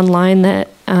 There's one line that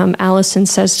Allison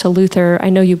says to Luther, "I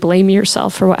know you blame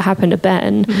yourself for what happened to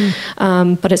Ben,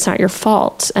 but it's not your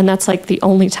fault." And that's like the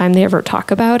only time they ever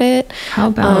talk about it. How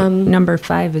about number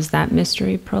 5? Is that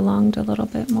mystery prolonged a little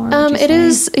bit more? It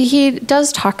is. He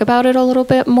does talk about it a little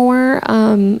bit more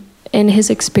in his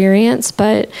experience,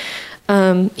 but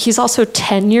he's also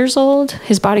 10 years old.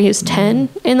 His body is 10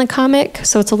 in the comic,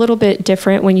 so it's a little bit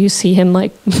different when you see him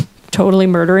like totally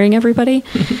murdering everybody.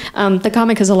 The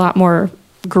comic is a lot more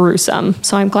gruesome,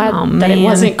 so I'm glad that it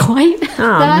wasn't quite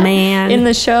that in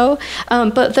the show.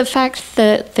 But the fact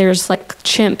that there's like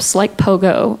chimps like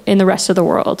Pogo in the rest of the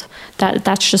world,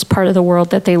 that's just part of the world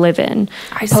that they live in.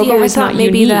 I thought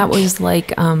maybe that was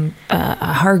like a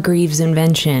Hargreaves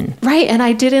invention, right? And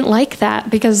I didn't like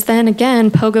that, because then again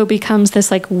Pogo becomes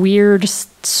this like weird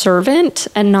servant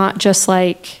and not just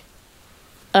like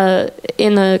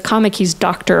in the comic he's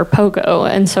Dr. Pogo,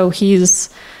 and so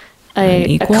he's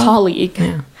a colleague.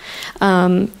 Yeah.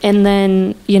 And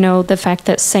then, the fact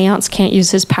that Seance can't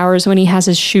use his powers when he has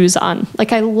his shoes on.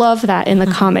 Like, I love that in the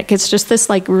comic. It's just this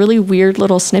like really weird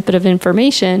little snippet of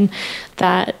information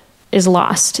that is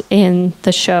lost in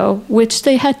the show, which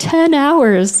they had 10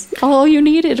 hours. All you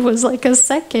needed was like a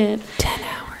second. 10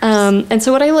 hours. And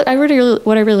so what I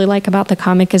really like about the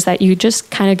comic is that you just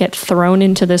kind of get thrown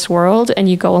into this world and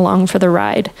you go along for the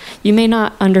ride. You may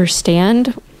not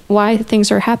understand why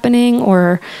things are happening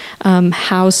or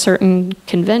how certain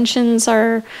conventions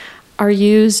are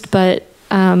used, but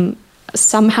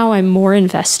somehow I'm more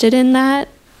invested in that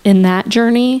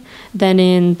journey than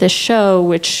in the show,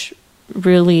 which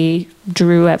really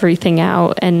drew everything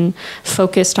out and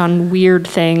focused on weird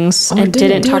things and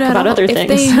didn't talk about other things. If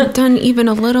they had done even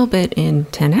a little bit in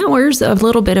 10 hours, a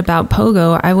little bit about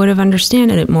Pogo, I would have understood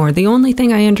it more. The only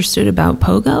thing I understood about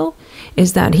Pogo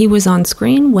is that he was on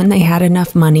screen when they had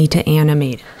enough money to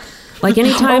animate it. Like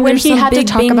anytime when he had to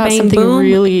talk about something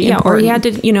really important. Or he had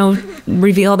to,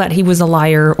 reveal that he was a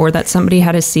liar or that somebody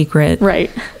had a secret.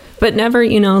 Right. But never,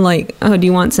 like, oh, do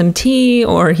you want some tea?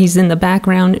 Or he's in the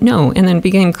background. No. And then it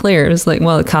became clear. It was like,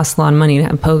 well, it costs a lot of money to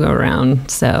have Pogo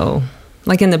around. So,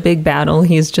 like in the big battle,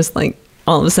 he's just like,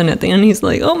 all of a sudden at the end, he's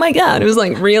like, oh my God. It was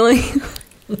like, really?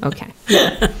 Okay.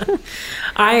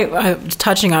 I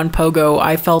touching on Pogo,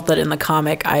 I felt that in the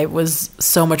comic I was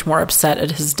so much more upset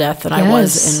at his death than I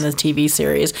was in the TV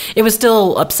series. It was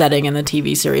still upsetting in the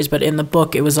TV series, but in the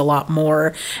book it was a lot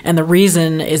more. And the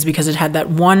reason is because it had that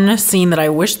one scene that I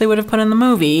wish they would have put in the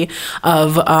movie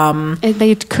of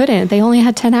they couldn't. They only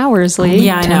had 10 hours, Leigh.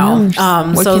 Yeah, I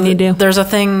know. What can you do? There's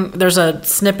a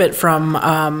snippet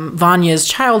from Vanya's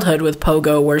childhood with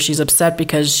Pogo where she's upset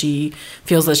because she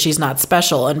feels that she's not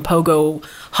special, and Pogo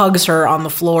hugs her on the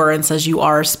floor and says, "You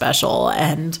are special."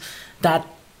 And that,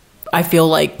 I feel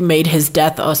like, made his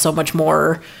death so much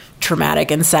more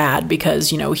traumatic and sad, because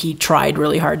he tried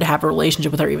really hard to have a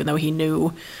relationship with her, even though he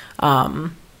knew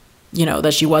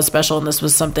that she was special, and this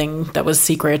was something that was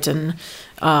secret and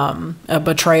a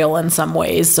betrayal in some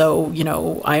ways. So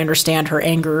I understand her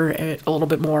anger a little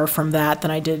bit more from that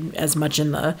than I did as much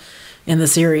in the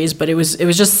series. But it was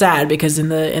just sad, because in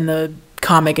the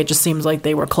comic it just seems like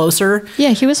they were closer. Yeah,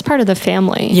 he was part of the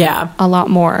family. Yeah, a lot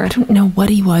more. I don't know what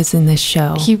he was in this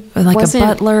show. He like wasn't a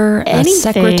butler, anything. A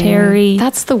secretary.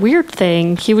 That's the weird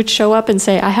thing. He would show up and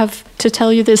say, "I have to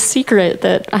tell you this secret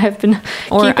that I have been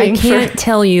keeping." I can't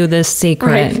tell you this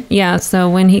secret. Right. Yeah. So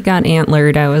when he got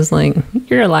antlered, I was like,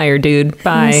 "You're a liar, dude.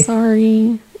 Bye." I'm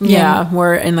sorry. Yeah,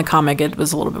 where in the comic it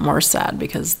was a little bit more sad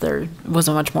because there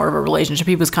wasn't much more of a relationship.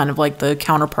 He was kind of like the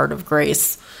counterpart of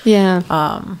Grace. Yeah.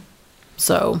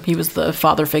 So he was the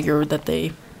father figure that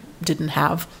they didn't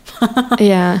have.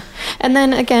 Yeah. And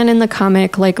then again in the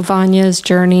comic, like Vanya's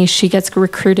journey, she gets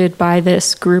recruited by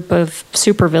this group of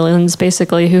supervillains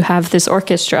basically who have this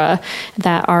orchestra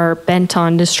that are bent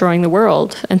on destroying the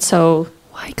world. And so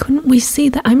why couldn't we see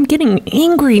that? I'm getting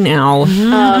angry now.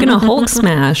 I'm gonna Hulk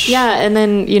smash. Yeah, and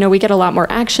then we get a lot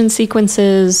more action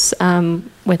sequences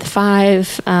with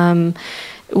 5.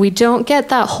 We don't get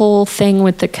that whole thing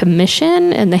with the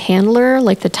commission and the handler,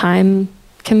 like the time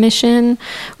commission,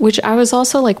 which I was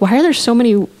also like, why are there so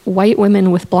many white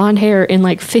women with blonde hair in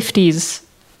like 50s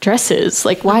dresses?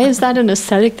 Like, why is that an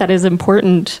aesthetic that is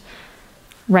important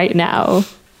right now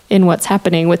in what's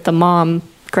happening with the mom,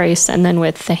 Grace, and then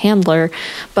with the handler?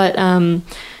 But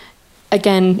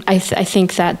again, I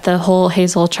think that the whole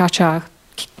Hazel Cha-Cha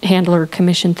handler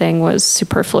commission thing was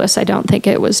superfluous. I don't think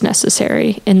it was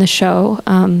necessary in the show,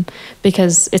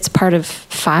 because it's part of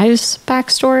Five's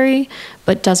backstory,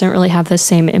 but doesn't really have the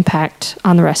same impact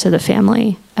on the rest of the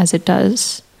family as it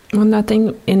does. Well,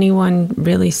 nothing anyone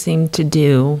really seemed to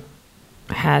do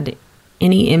had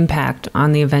any impact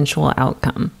on the eventual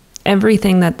outcome.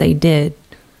 Everything that they did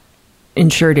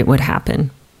ensured it would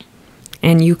happen.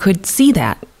 And you could see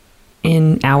that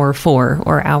in hour 4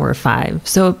 or hour 5.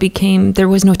 So it became, there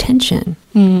was no tension.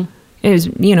 It was,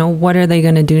 what are they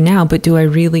going to do now? But do I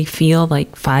really feel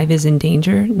like 5 is in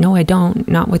danger? No, I don't.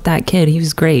 Not with that kid. He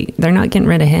was great. They're not getting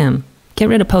rid of him. Get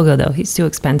rid of Pogo, though. He's too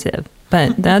expensive.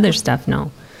 But the other stuff,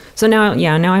 no. So now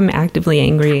I'm actively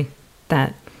angry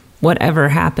that whatever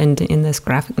happened in this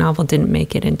graphic novel didn't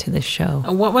make it into the show.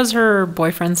 What was her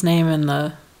boyfriend's name in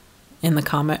the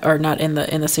comic, or not in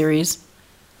the series?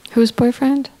 Whose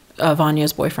boyfriend?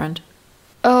 Vanya's boyfriend.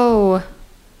 Oh,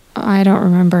 I don't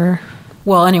remember.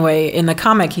 Well, anyway, in the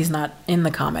comic, he's not in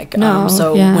the comic. No,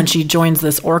 when she joins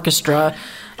this orchestra,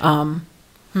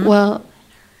 well.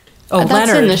 Oh, that's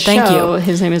Leonard. In the Thank show. you.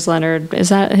 His name is Leonard. Is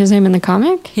that his name in the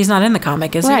comic? He's not in the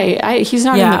comic, is he? Right. He's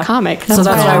not in the comic. That's what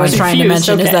I was trying to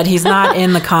mention, okay. is that he's not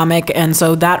in the comic, and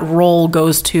so that role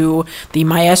goes to the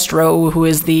maestro, who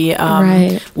is the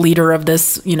leader of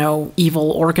this,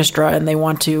 evil orchestra, and they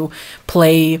want to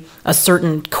play a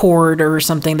certain chord or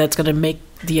something that's going to make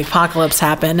the apocalypse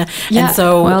happen. Yeah. And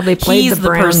so they played the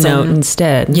brown note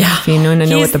instead. Yeah. If you want to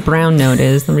know what the brown note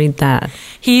is, read that.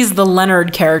 He's the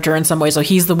Leonard character in some way. So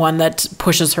he's the one that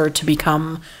pushes her to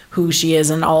become who she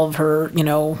is and all of her,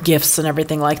 gifts and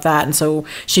everything like that. And so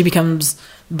she becomes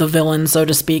the villain, so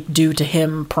to speak, due to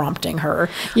him prompting her.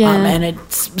 Yeah. And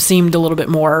it seemed a little bit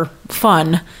more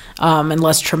fun and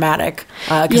less traumatic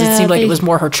because it seemed like it was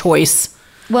more her choice.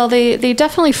 Well, they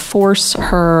definitely force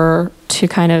her to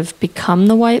kind of become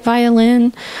the white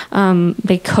violin.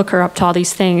 They cook her up to all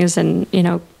these things and,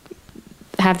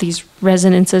 have these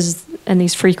resonances and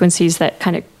these frequencies that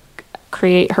kind of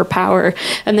create her power.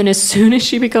 And then as soon as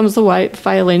she becomes the white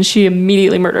violin, she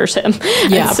immediately murders him.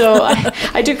 Yeah. And so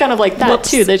I do kind of like that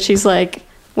too, that she's like,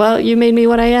 well, you made me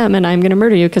what I am and I'm going to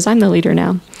murder you because I'm the leader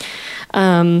now.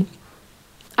 I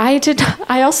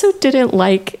also didn't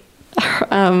like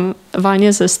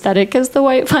Vanya's aesthetic as the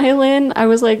white violin. I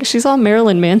was like, she's all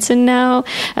Marilyn Manson now,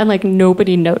 and like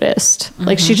nobody noticed.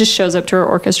 Like she just shows up to her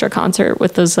orchestra concert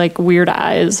with those like weird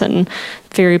eyes and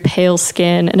very pale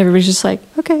skin, and everybody's just like,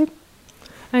 okay.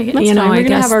 I guess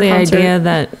the idea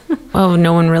that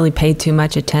no one really paid too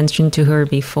much attention to her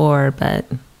before, but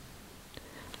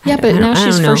but now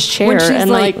she's first chair, and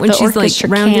when she's like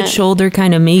rounded shoulder,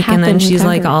 kind of meek, and then she's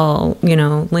like all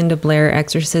Linda Blair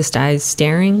Exorcist eyes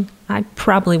staring. I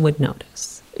probably would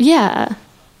notice. Yeah.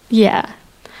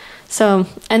 So,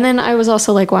 and then I was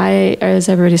also like, why is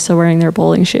everybody still wearing their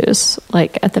bowling shoes?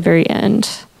 Like at the very end,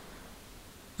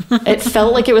 it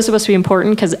felt like it was supposed to be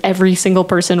important because every single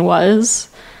person was,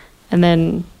 and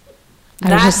then.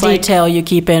 That detail you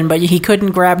keep in, but he couldn't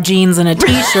grab jeans and a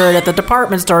T-shirt at the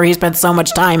department store he spent so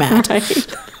much time at.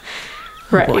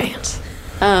 Right.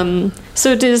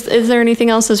 So is there anything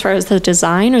else as far as the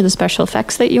design or the special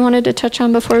effects that you wanted to touch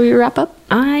on before we wrap up?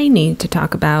 I need to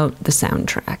talk about the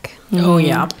soundtrack. Oh,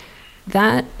 yeah.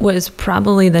 That was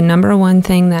probably the number one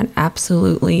thing that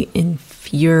absolutely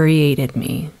infuriated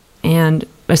me. And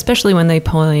especially when they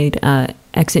played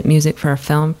exit music for a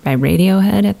film by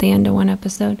Radiohead at the end of one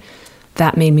episode.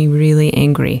 That made me really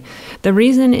angry. The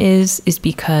reason is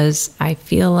because I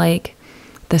feel like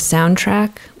the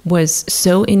soundtrack was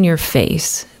so in your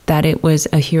face that it was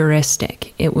a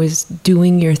heuristic. It was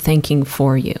doing your thinking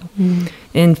for you.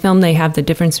 In film, they have the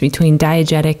difference between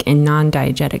diegetic and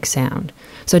non-diegetic sound.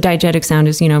 So diegetic sound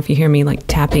is, if you hear me like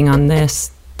tapping on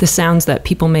this, the sounds that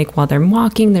people make while they're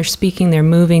walking, they're speaking, they're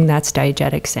moving, that's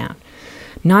diegetic sound.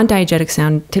 Non-diegetic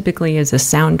sound typically is a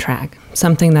soundtrack,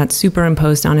 something that's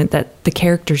superimposed on it that the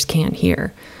characters can't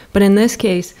hear. But in this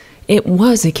case, it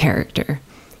was a character.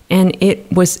 And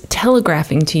it was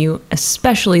telegraphing to you,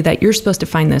 especially that you're supposed to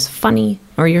find this funny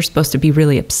or you're supposed to be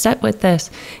really upset with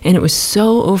this. And it was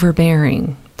so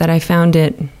overbearing that I found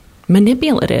it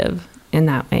manipulative in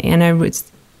that way. And it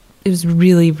was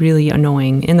really, really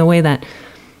annoying in the way that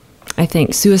I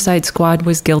think Suicide Squad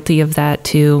was guilty of that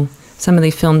too. Some of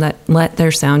the film that let their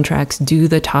soundtracks do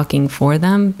the talking for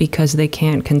them because they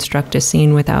can't construct a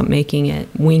scene without making it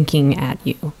winking at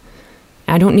you.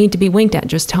 I don't need to be winked at.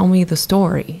 Just tell me the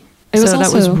story.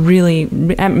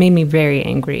 That made me very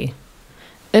angry.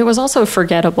 It was also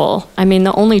forgettable. I mean,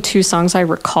 the only two songs I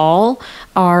recall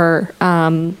are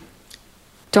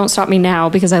Don't Stop Me Now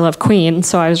because I love Queen.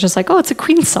 So I was just like, oh, it's a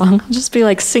Queen song. I'll just be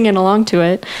like singing along to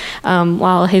it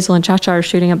while Hazel and Cha-Cha are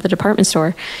shooting up the department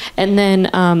store. And then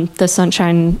the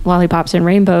Sunshine, Lollipops, and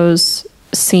Rainbows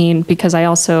scene, because I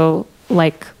also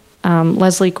like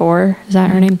Leslie Gore. Is that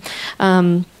her name?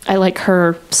 I like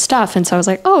her stuff. And so I was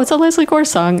like, oh, it's a Leslie Gore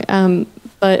song.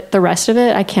 But the rest of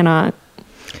it, I cannot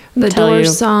The tell Doors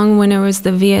you. song, when it was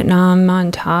the Vietnam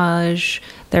montage,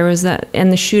 there was that,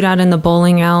 and the shootout in the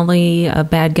bowling alley, a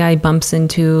bad guy bumps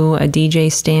into a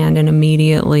DJ stand and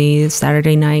immediately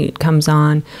Saturday Night comes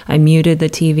on. I muted the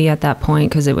TV at that point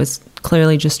because it was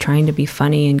clearly just trying to be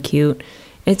funny and cute.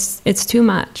 It's too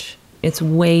much. It's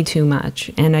way too much.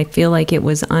 And I feel like it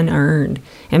was unearned.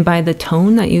 And by the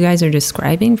tone that you guys are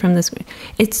describing from this,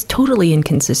 it's totally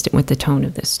inconsistent with the tone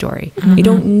of this story. Mm-hmm. You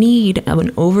don't need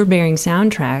an overbearing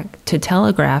soundtrack to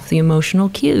telegraph the emotional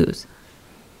cues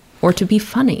or to be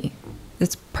funny.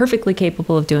 It's perfectly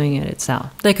capable of doing it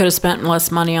itself. They could have spent less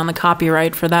money on the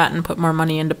copyright for that and put more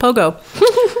money into Pogo.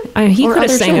 He could have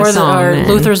sang a song. Or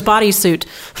Luther's bodysuit.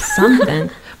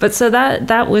 Something. But so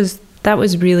that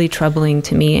was really troubling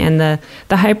to me. And the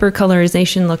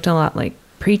hypercolorization looked a lot like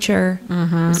Preacher,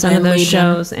 some of those Legion.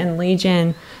 shows, and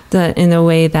Legion, in a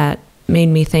way that made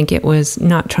me think it was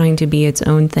not trying to be its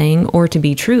own thing or to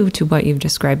be true to what you've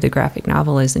described the graphic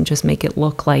novel is, and just make it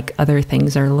look like other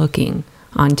things are looking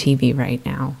on TV right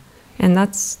now. And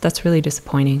that's really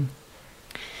disappointing.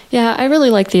 Yeah, I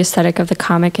really like the aesthetic of the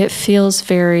comic. It feels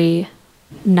very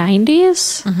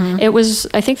 90s. It was,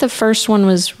 I think the first one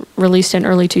was released in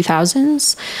early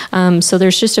 2000s. So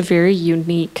there's just a very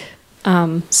unique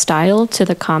style to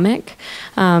the comic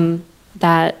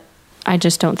that I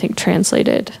just don't think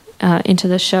translated into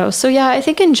the show. So yeah, I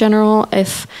think in general,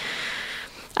 if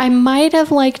I might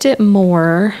have liked it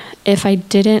more if I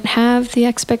didn't have the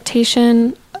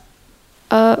expectation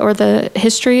or the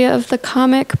history of the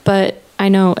comic, but I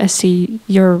know, Estee,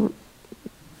 your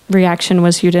reaction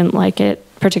was you didn't like it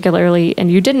particularly,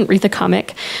 and you didn't read the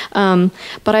comic. But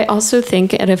I also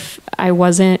think that if I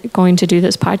wasn't going to do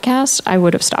this podcast, I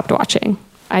would have stopped watching.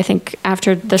 I think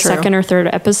after the second or third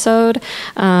episode,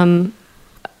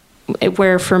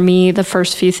 where for me, the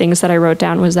first few things that I wrote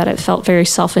down was that it felt very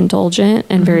self-indulgent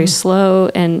and very slow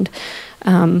and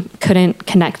couldn't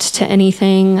connect to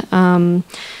anything, and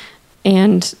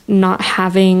not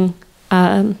having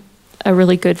a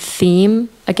really good theme.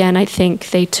 Again, I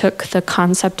think they took the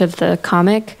concept of the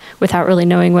comic without really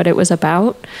knowing what it was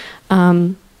about.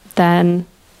 Then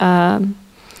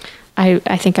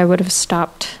I think I would have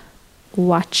stopped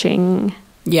watching.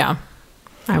 Yeah.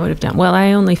 I would have done. Well,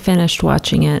 I only finished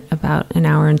watching it about an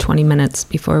hour and 20 minutes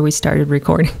before we started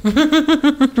recording.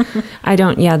 The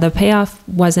payoff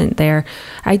wasn't there.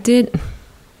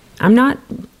 I'm not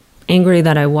angry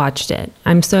that I watched it.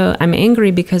 I'm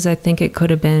angry because I think it could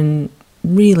have been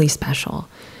really special.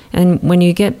 And when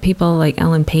you get people like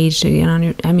Ellen Page to get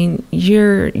on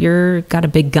you're got a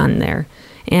big gun there.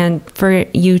 And for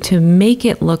you to make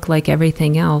it look like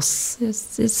everything else,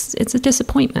 it's a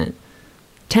disappointment.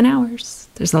 10 hours.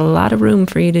 There's a lot of room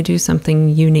for you to do something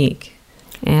unique.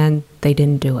 And they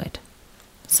didn't do it.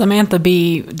 Samantha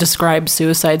Bee described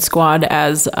Suicide Squad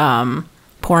as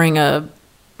pouring a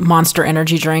Monster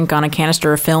Energy drink on a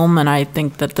canister of film, and I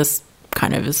think that this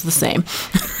kind of is the same.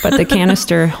 But the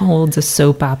canister holds a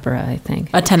soap opera, I think.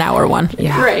 A 10-hour one.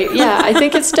 Yeah. Right, yeah. I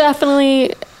think it's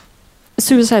definitely...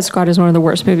 Suicide Squad is one of the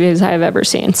worst movies I've ever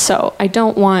seen. So I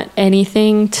don't want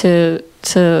anything to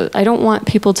I don't want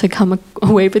people to come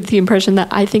away with the impression that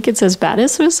I think it's as bad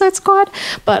as Suicide Squad,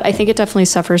 but I think it definitely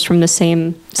suffers from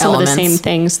some of the same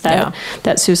things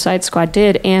that Suicide Squad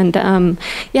did. And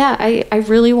I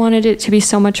really wanted it to be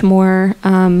so much more.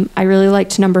 I really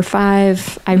liked number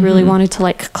 5. I really wanted to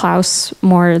like Klaus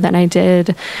more than I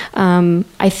did.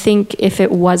 I think if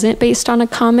it wasn't based on a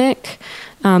comic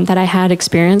that I had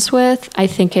experience with, I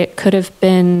think it could have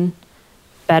been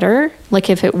better, like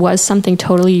if it was something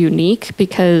totally unique,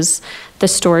 because the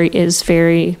story is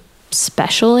very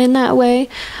special in that way,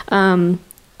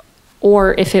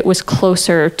 or if it was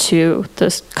closer to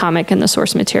the comic and the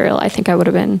source material, I think I would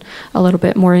have been a little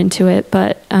bit more into it.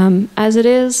 But as it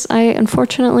is, I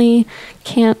unfortunately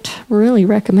can't really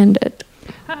recommend it.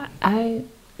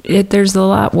 There's a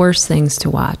lot worse things to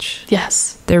watch.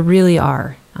 Yes. There really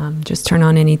are. Just turn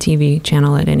on any TV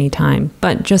channel at any time.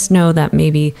 But just know that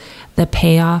maybe the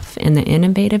payoff and the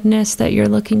innovativeness that you're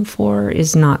looking for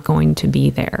is not going to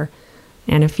be there.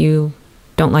 And if you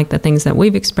don't like the things that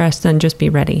we've expressed, then just be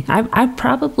ready. I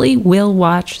probably will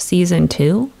watch season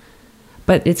 2,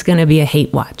 but it's going to be a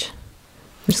hate watch.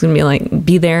 I'm just going to be like,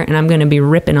 be there, and I'm going to be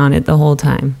ripping on it the whole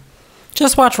time.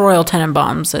 Just watch Royal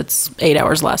Tenenbaums. It's 8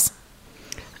 hours less.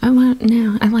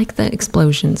 I like the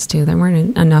explosions too. There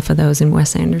weren't enough of those in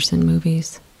Wes Anderson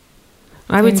movies.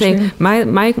 I would say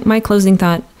my closing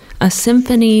thought: a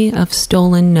symphony of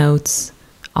stolen notes,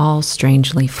 all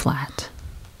strangely flat.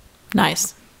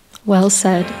 Nice. Well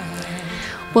said.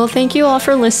 Well, thank you all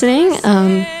for listening.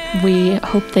 We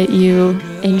hope that you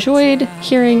enjoyed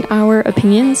hearing our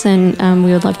opinions, and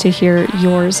we would love to hear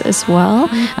yours as well.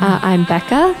 I'm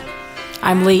Beckah.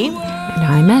 I'm Leigh. And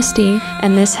I'm Estee.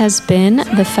 And this has been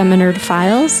the Feminerd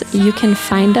Files. You can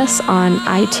find us on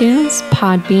iTunes,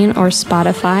 Podbean, or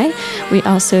Spotify. We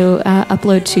also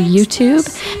upload to YouTube,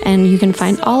 and you can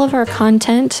find all of our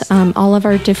content, all of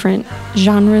our different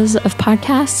genres of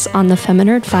podcasts on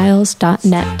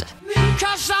thefeminerdfiles.net.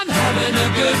 'Cause I'm having a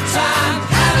good time,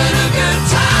 having a good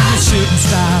time. Shooting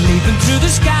star leaping through the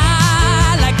sky.